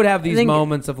 I would have these think-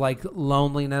 moments of like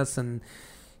loneliness, and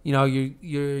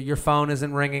your phone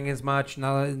isn't ringing as much,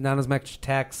 not as much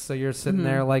text, so you're sitting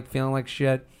there like feeling like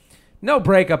shit. No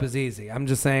breakup is easy. I'm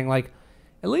just saying, like,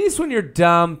 at least when you're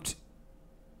dumped,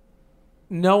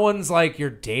 no one's like you're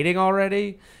dating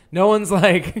already. No one's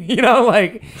like,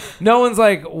 no one's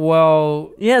like,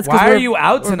 well, Yeah, it's 'cause why are we're- you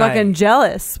out We're tonight? fucking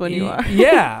jealous when you are.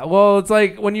 Yeah, well, it's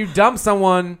like when you dump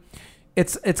someone,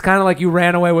 it's kind of like you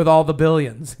ran away with all the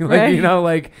billions. Like, Right.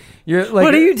 like you're like,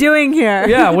 What are you doing here?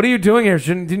 yeah, what are you doing here?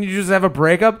 Didn't you just have a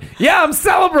breakup? Yeah, I'm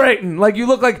celebrating. Like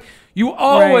you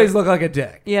always Right. look like a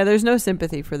dick. Yeah, there's no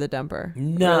sympathy for the dumper.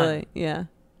 None. Really. Yeah.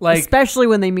 Like, Especially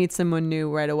when they meet someone new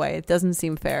right away. It doesn't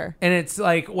seem fair. and it's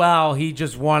like, wow, he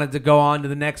just wanted to go on to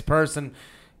the next person.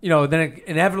 Then it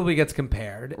inevitably gets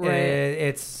compared.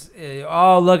 Right.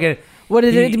 Look at What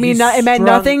did it mean? It meant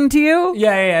nothing to you?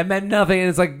 Yeah, it meant nothing. And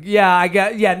it's like,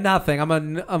 nothing.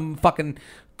 I'm fucking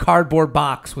cardboard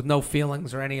box with no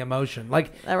feelings or any emotion.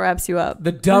 Like That wraps you up.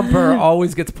 the dumper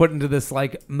always gets put into this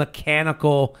like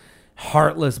mechanical,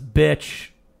 heartless bitch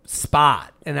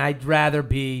spot, and I'd rather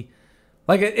be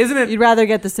like, isn't it? You'd rather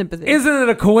get the sympathy. Isn't it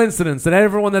a coincidence that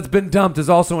everyone that's been dumped is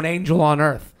also an angel on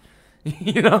earth?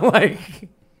 Like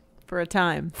For a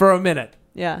time. for a minute.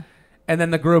 Yeah. And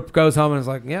then the group goes home and is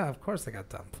like, yeah, of course they got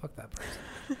dumped. Fuck that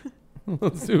person.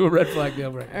 Let's do a red flag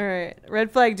deal breaker. All right.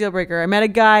 Red flag deal breaker. I met a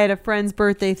guy at a friend's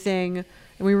birthday thing, and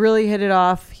we really hit it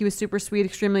off. He was super sweet,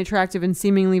 extremely attractive, and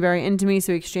seemingly very into me,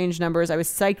 so we exchanged numbers. I was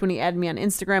psyched when he added me on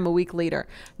Instagram a week later.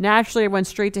 Naturally, I went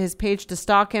straight to his page to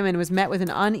stalk him and was met with an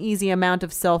uneasy amount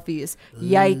of selfies.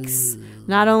 Yikes.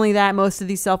 Not only that, most of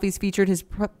these selfies featured his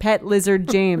pet lizard,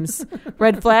 James.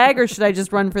 Red flag, or should I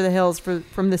just run for the hills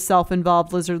from the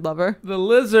self-involved lizard lover? The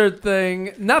lizard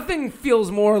thing, nothing feels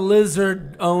more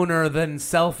lizard owner than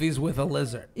selfies with a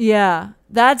lizard. Yeah.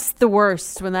 That's the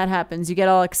worst when that happens. You get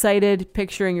all excited,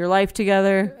 picturing your life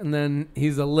together, And then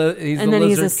he's a lizard he's a king.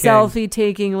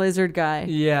 selfie-taking lizard guy.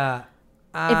 Yeah.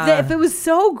 If it was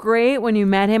so great when you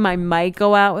met him, I might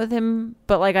go out with him,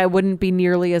 but like I wouldn't be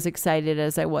nearly as excited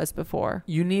as I was before.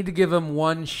 You need to give him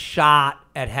one shot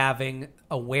at having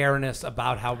awareness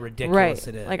about how ridiculous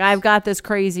Right. it is. Like I've got this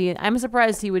crazy. I'm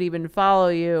surprised he would even follow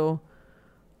you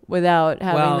without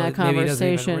having Well, that maybe he doesn't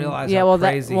even conversation. realize Yeah, how well,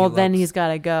 crazy he then looks. he's got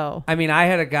to go. I mean, I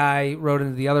had a guy wrote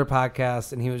into the other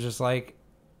podcast, and he was just like,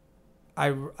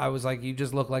 I was like, you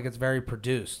just look like it's very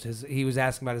produced. He was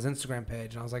asking about his Instagram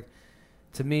page, and I was like,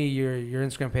 to me, your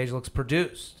Instagram page looks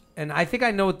produced. And I think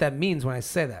I know what that means when I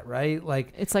say that, right?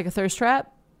 Like, It's like a thirst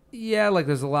trap. yeah, like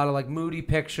there's a lot of like moody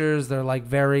pictures. They're like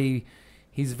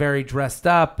he's very dressed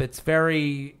up. It's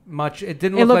very much, it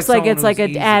didn't It look looks like someone it's like who's an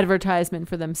easy. advertisement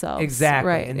for themselves. Exactly.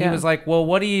 Right. And yeah. he was like, well,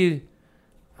 what do you,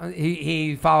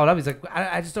 he followed up. He's like,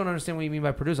 I just don't understand what you mean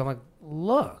by produce. I'm like,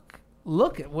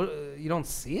 look at what, you don't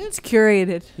see it? It's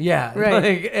curated. Yeah. Right.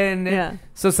 Like, and Yeah.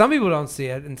 so some people don't see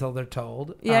it until they're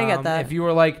told. Yeah, I get that. If you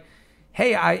were like,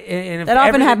 hey, and if That often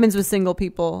everything- happens with single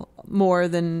people more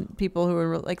than people who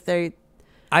are like they.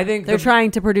 I think They're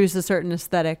trying to produce a certain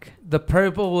aesthetic. the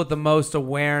people with the most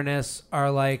awareness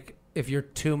are like if you're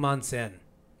 2 months in.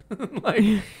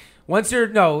 Like once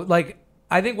you're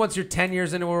I think once you're 10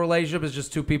 years into a relationship, it's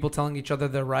just two people telling each other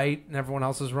they're right and everyone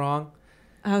else is wrong.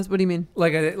 What do you mean?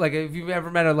 Like if you've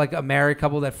ever met a married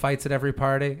couple that fights at every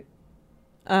party.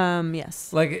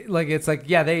 Yes. Like it's like,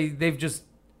 yeah, they've just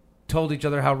told each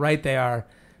other how right they are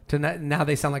to now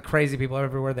they sound like crazy people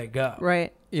everywhere they go.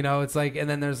 Right. You know, it's like, and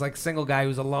then there's like single guy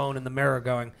who's alone in the mirror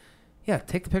going, yeah,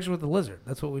 take the picture with the lizard.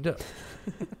 That's what we do.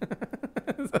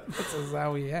 That's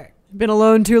how we act. Been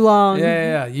alone too long.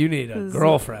 Yeah. You need a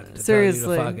girlfriend to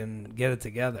Seriously. tell you to fucking get it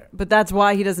together. But that's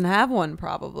why he doesn't have one,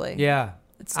 probably. Yeah.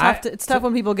 It's tough. It's tough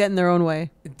when people get in their own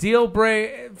way. Deal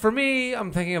break for me.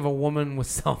 I'm thinking of a woman with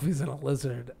selfies and a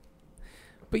lizard.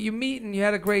 But you meet and you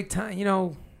had a great time. You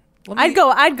know, I'd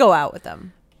go out with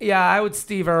them. Yeah, I would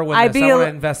Steve Irwin. I want to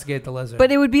investigate the lizard.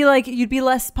 But it would be like you'd be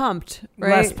less pumped,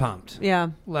 right? Less pumped. Yeah.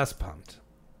 Less pumped.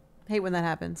 Hate when that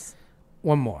happens.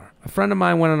 One more. A friend of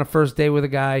mine went on a first date with a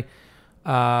guy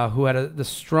who had the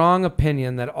strong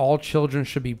opinion that all children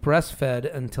should be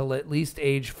breastfed until at least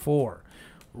age 4.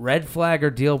 Red flag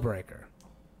or deal breaker?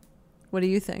 What do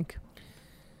you think?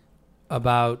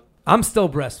 I'm still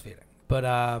breastfeeding, but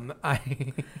I.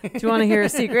 Do you want to hear a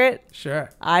secret? Sure.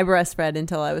 I breastfed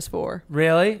until I was 4.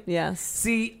 Really? Yes.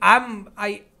 See,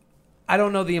 I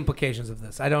don't know the implications of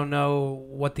this. I don't know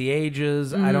what the age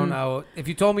is. I don't know. If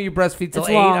you told me you breastfeed till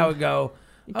 8, I would go,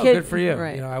 good for you.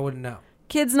 Right. You know, I wouldn't know.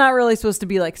 Kids not really supposed to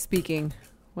be like speaking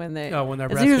when they're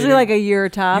breastfeeding. It's usually like a year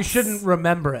tops. You shouldn't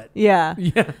remember it. Yeah.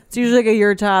 Yeah. It's usually like a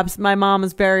year tops. My mom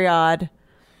is very odd.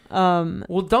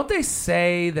 Well, don't they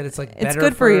say that it's like better it's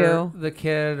good for you, the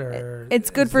kid, or it's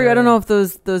good for you? I don't know if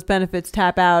those benefits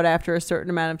tap out after a certain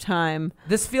amount of time.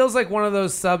 This feels like one of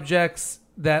those subjects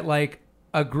that like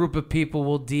a group of people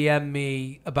will DM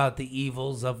me about the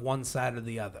evils of one side or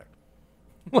the other.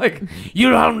 Like, you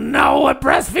don't know what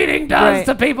breastfeeding does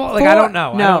to people. Like, 4, I don't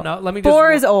know. No. I don't know. Let me just.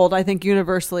 4 is old. I think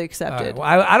universally accepted. Well,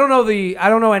 I don't know I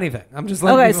don't know anything. I'm just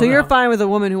letting okay. people So you're know. fine with a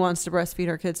woman who wants to breastfeed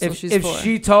her kids till she's 4. If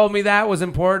she told me that was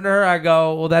important to her, I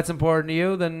go, well, that's important to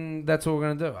you. Then that's what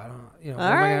we're gonna do. I don't. You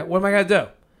know. What am I gonna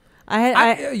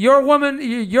do? You're a woman.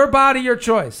 Your body, your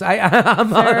choice.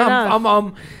 I'm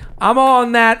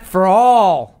on that for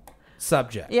all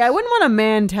subjects. Yeah, I wouldn't want a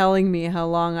man telling me how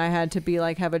long I had to be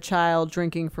like have a child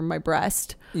drinking from my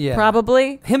breast. Yeah,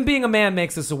 probably. Him being a man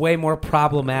makes this way more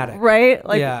problematic, right?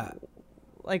 Like, yeah,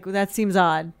 like that seems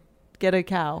odd. Get a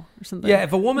cow or something. Yeah,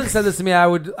 if a woman said this to me, I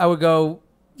would go,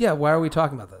 yeah. Why are we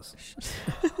talking about this?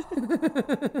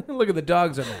 Look at the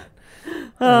dogs on that.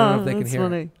 I don't know if they can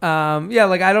hear. Funny. Yeah,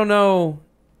 like I don't know.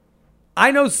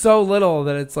 I know so little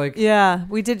that it's like... Yeah,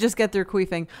 we did just get through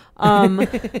queefing.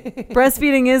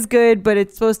 Breastfeeding is good, but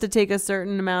it's supposed to take a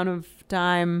certain amount of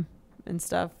time and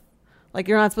stuff. Like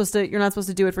you're not supposed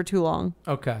to do it for too long.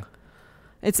 Okay.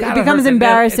 It becomes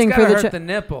embarrassing for the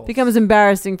nipples. Becomes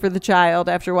embarrassing for the child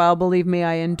after a while. Believe me,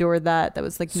 I endured that. That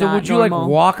was like so. Not Would you normal. like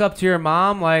walk up to your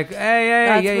mom like,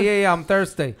 hey, I'm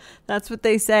thirsty? That's what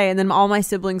they say, and then all my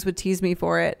siblings would tease me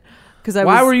for it.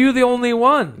 Why were you the only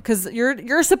one? Because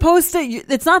you're supposed to.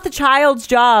 It's not the child's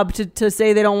job to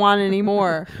say they don't want it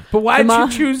anymore. But why did you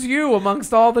choose you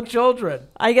amongst all the children?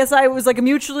 I guess I was like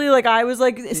mutually like I was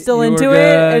like still into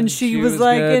it, and she was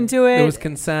like good. Into it. It was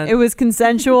consent. It was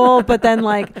consensual, but then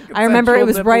like I remember it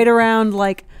was nipple. right around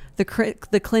like the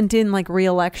Clinton like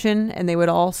re-election, and they would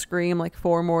all scream like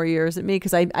 4 more years at me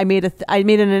because I made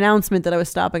an announcement that I was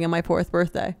stopping on my 4th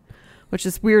birthday. Which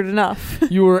is weird enough.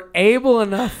 You were able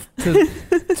enough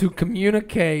to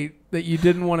communicate that you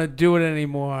didn't want to do it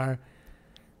anymore.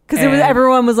 Because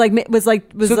everyone was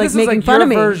making fun of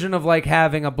me. Your version of like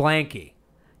having a blankie.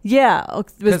 Yeah,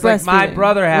 because like my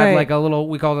brother had like a little,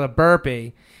 we called it a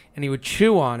burpee, and he would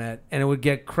chew on it, and it would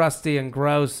get crusty and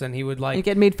gross, and he would like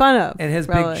get made fun of. And his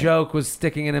big joke was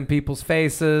sticking it in people's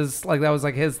faces, like that was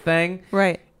like his thing.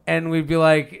 Right. And we'd be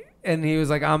like. And he was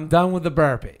like, "I'm done with the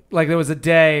burpee." Like there was a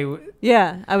day.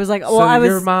 Yeah, I was like, "Well, so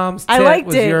your mom's tit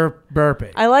was your burpee."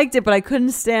 I liked it, but I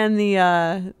couldn't stand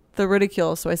the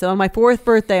ridicule. So I said, "On my 4th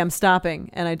birthday, I'm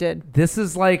stopping," and I did. This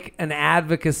is like an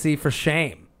advocacy for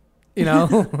shame, you know.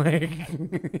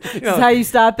 This is how you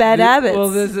stop bad habits. Well,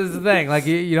 this is the thing. Like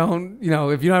you don't,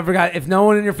 if you never got, if no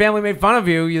one in your family made fun of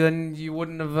you, then you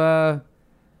wouldn't have.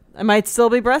 I might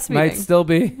still be breastfeeding. Might still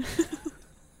be.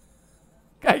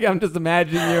 I'm just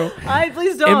imagining you.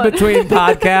 Please don't. In between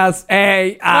podcasts.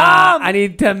 Hey, I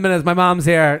need 10 minutes. My mom's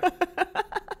here.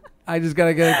 I just got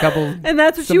to get a couple. And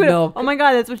that's what she would. Milk. Oh my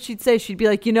God, that's what she'd say. She'd be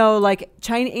like, like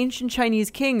ancient Chinese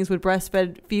kings would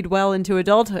breastfeed well into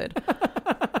adulthood.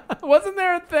 Wasn't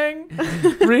there a thing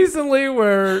recently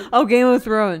where Oh, Game of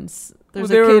Thrones. There's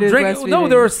they a were kid who's drinking? No, breastfeeding.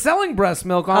 they were selling breast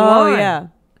milk Oh, online. yeah.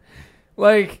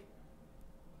 Like,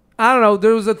 I don't know.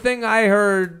 There was a thing I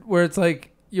heard where it's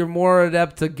like you're more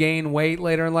adept to gain weight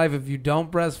later in life if you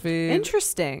don't breastfeed.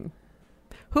 Interesting.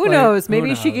 Who Like, knows? who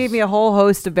Maybe she knows? gave me a whole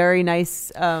host of very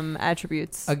nice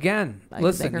attributes. Again, I can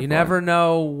listen, thank her you for. never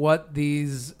know what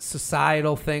these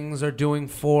societal things are doing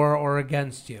for or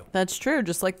against you. That's true.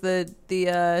 Just like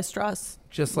the straws.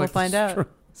 Just We'll like the find out. straw-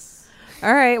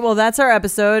 All right. Well, that's our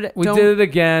episode. We did it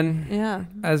again. Yeah.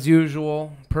 As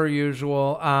usual, per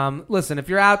usual. Listen, if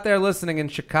you're out there listening in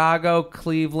Chicago,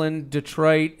 Cleveland,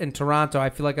 Detroit, and Toronto, I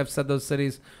feel like I've said those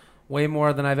cities way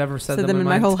more than I've ever said them in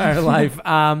my whole entire life.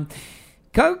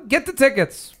 Get the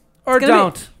tickets or It's gonna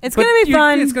don't. be- it's But gonna be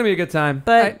fun, It's gonna be a good time.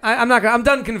 but- I'm not. I'm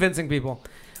done convincing people.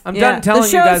 I'm Yeah, done telling the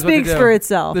you show guys what to do. speaks for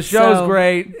itself, The show's so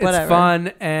great. whatever. It's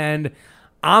fun, and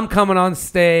I'm coming on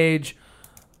stage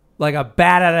like a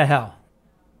bat out of hell.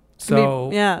 So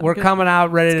yeah, we're good. coming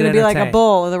out ready It's to going to be like a entertain.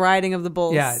 bull, the riding of the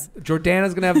bulls. Yeah,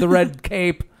 Jordana's going to have the red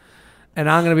cape, and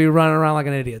I'm going to be running around like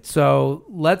an idiot. So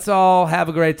let's all have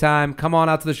a great time. Come on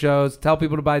out to the shows. Tell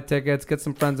people to buy tickets. Get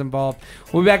some friends involved.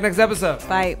 We'll be back next episode.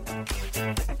 Bye.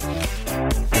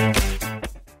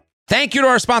 Thank you to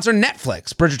our sponsor,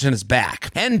 Netflix. Bridgerton is back.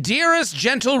 And dearest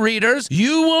gentle readers,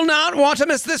 you will not want to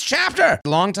miss this chapter.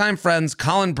 Longtime friends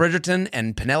Colin Bridgerton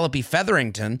and Penelope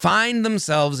Featherington find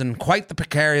themselves in quite the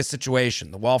precarious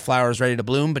situation. The wallflower is ready to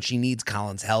bloom, but she needs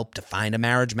Colin's help to find a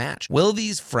marriage match. Will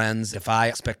these friends defy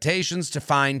expectations to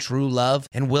find true love?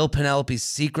 And will Penelope's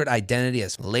secret identity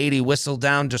as Lady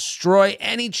Whistledown destroy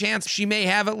any chance she may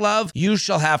have at love? You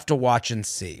shall have to watch and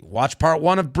see. Watch part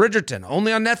 1 of Bridgerton,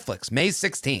 only on Netflix, May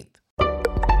 16th.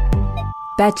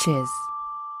 Betches.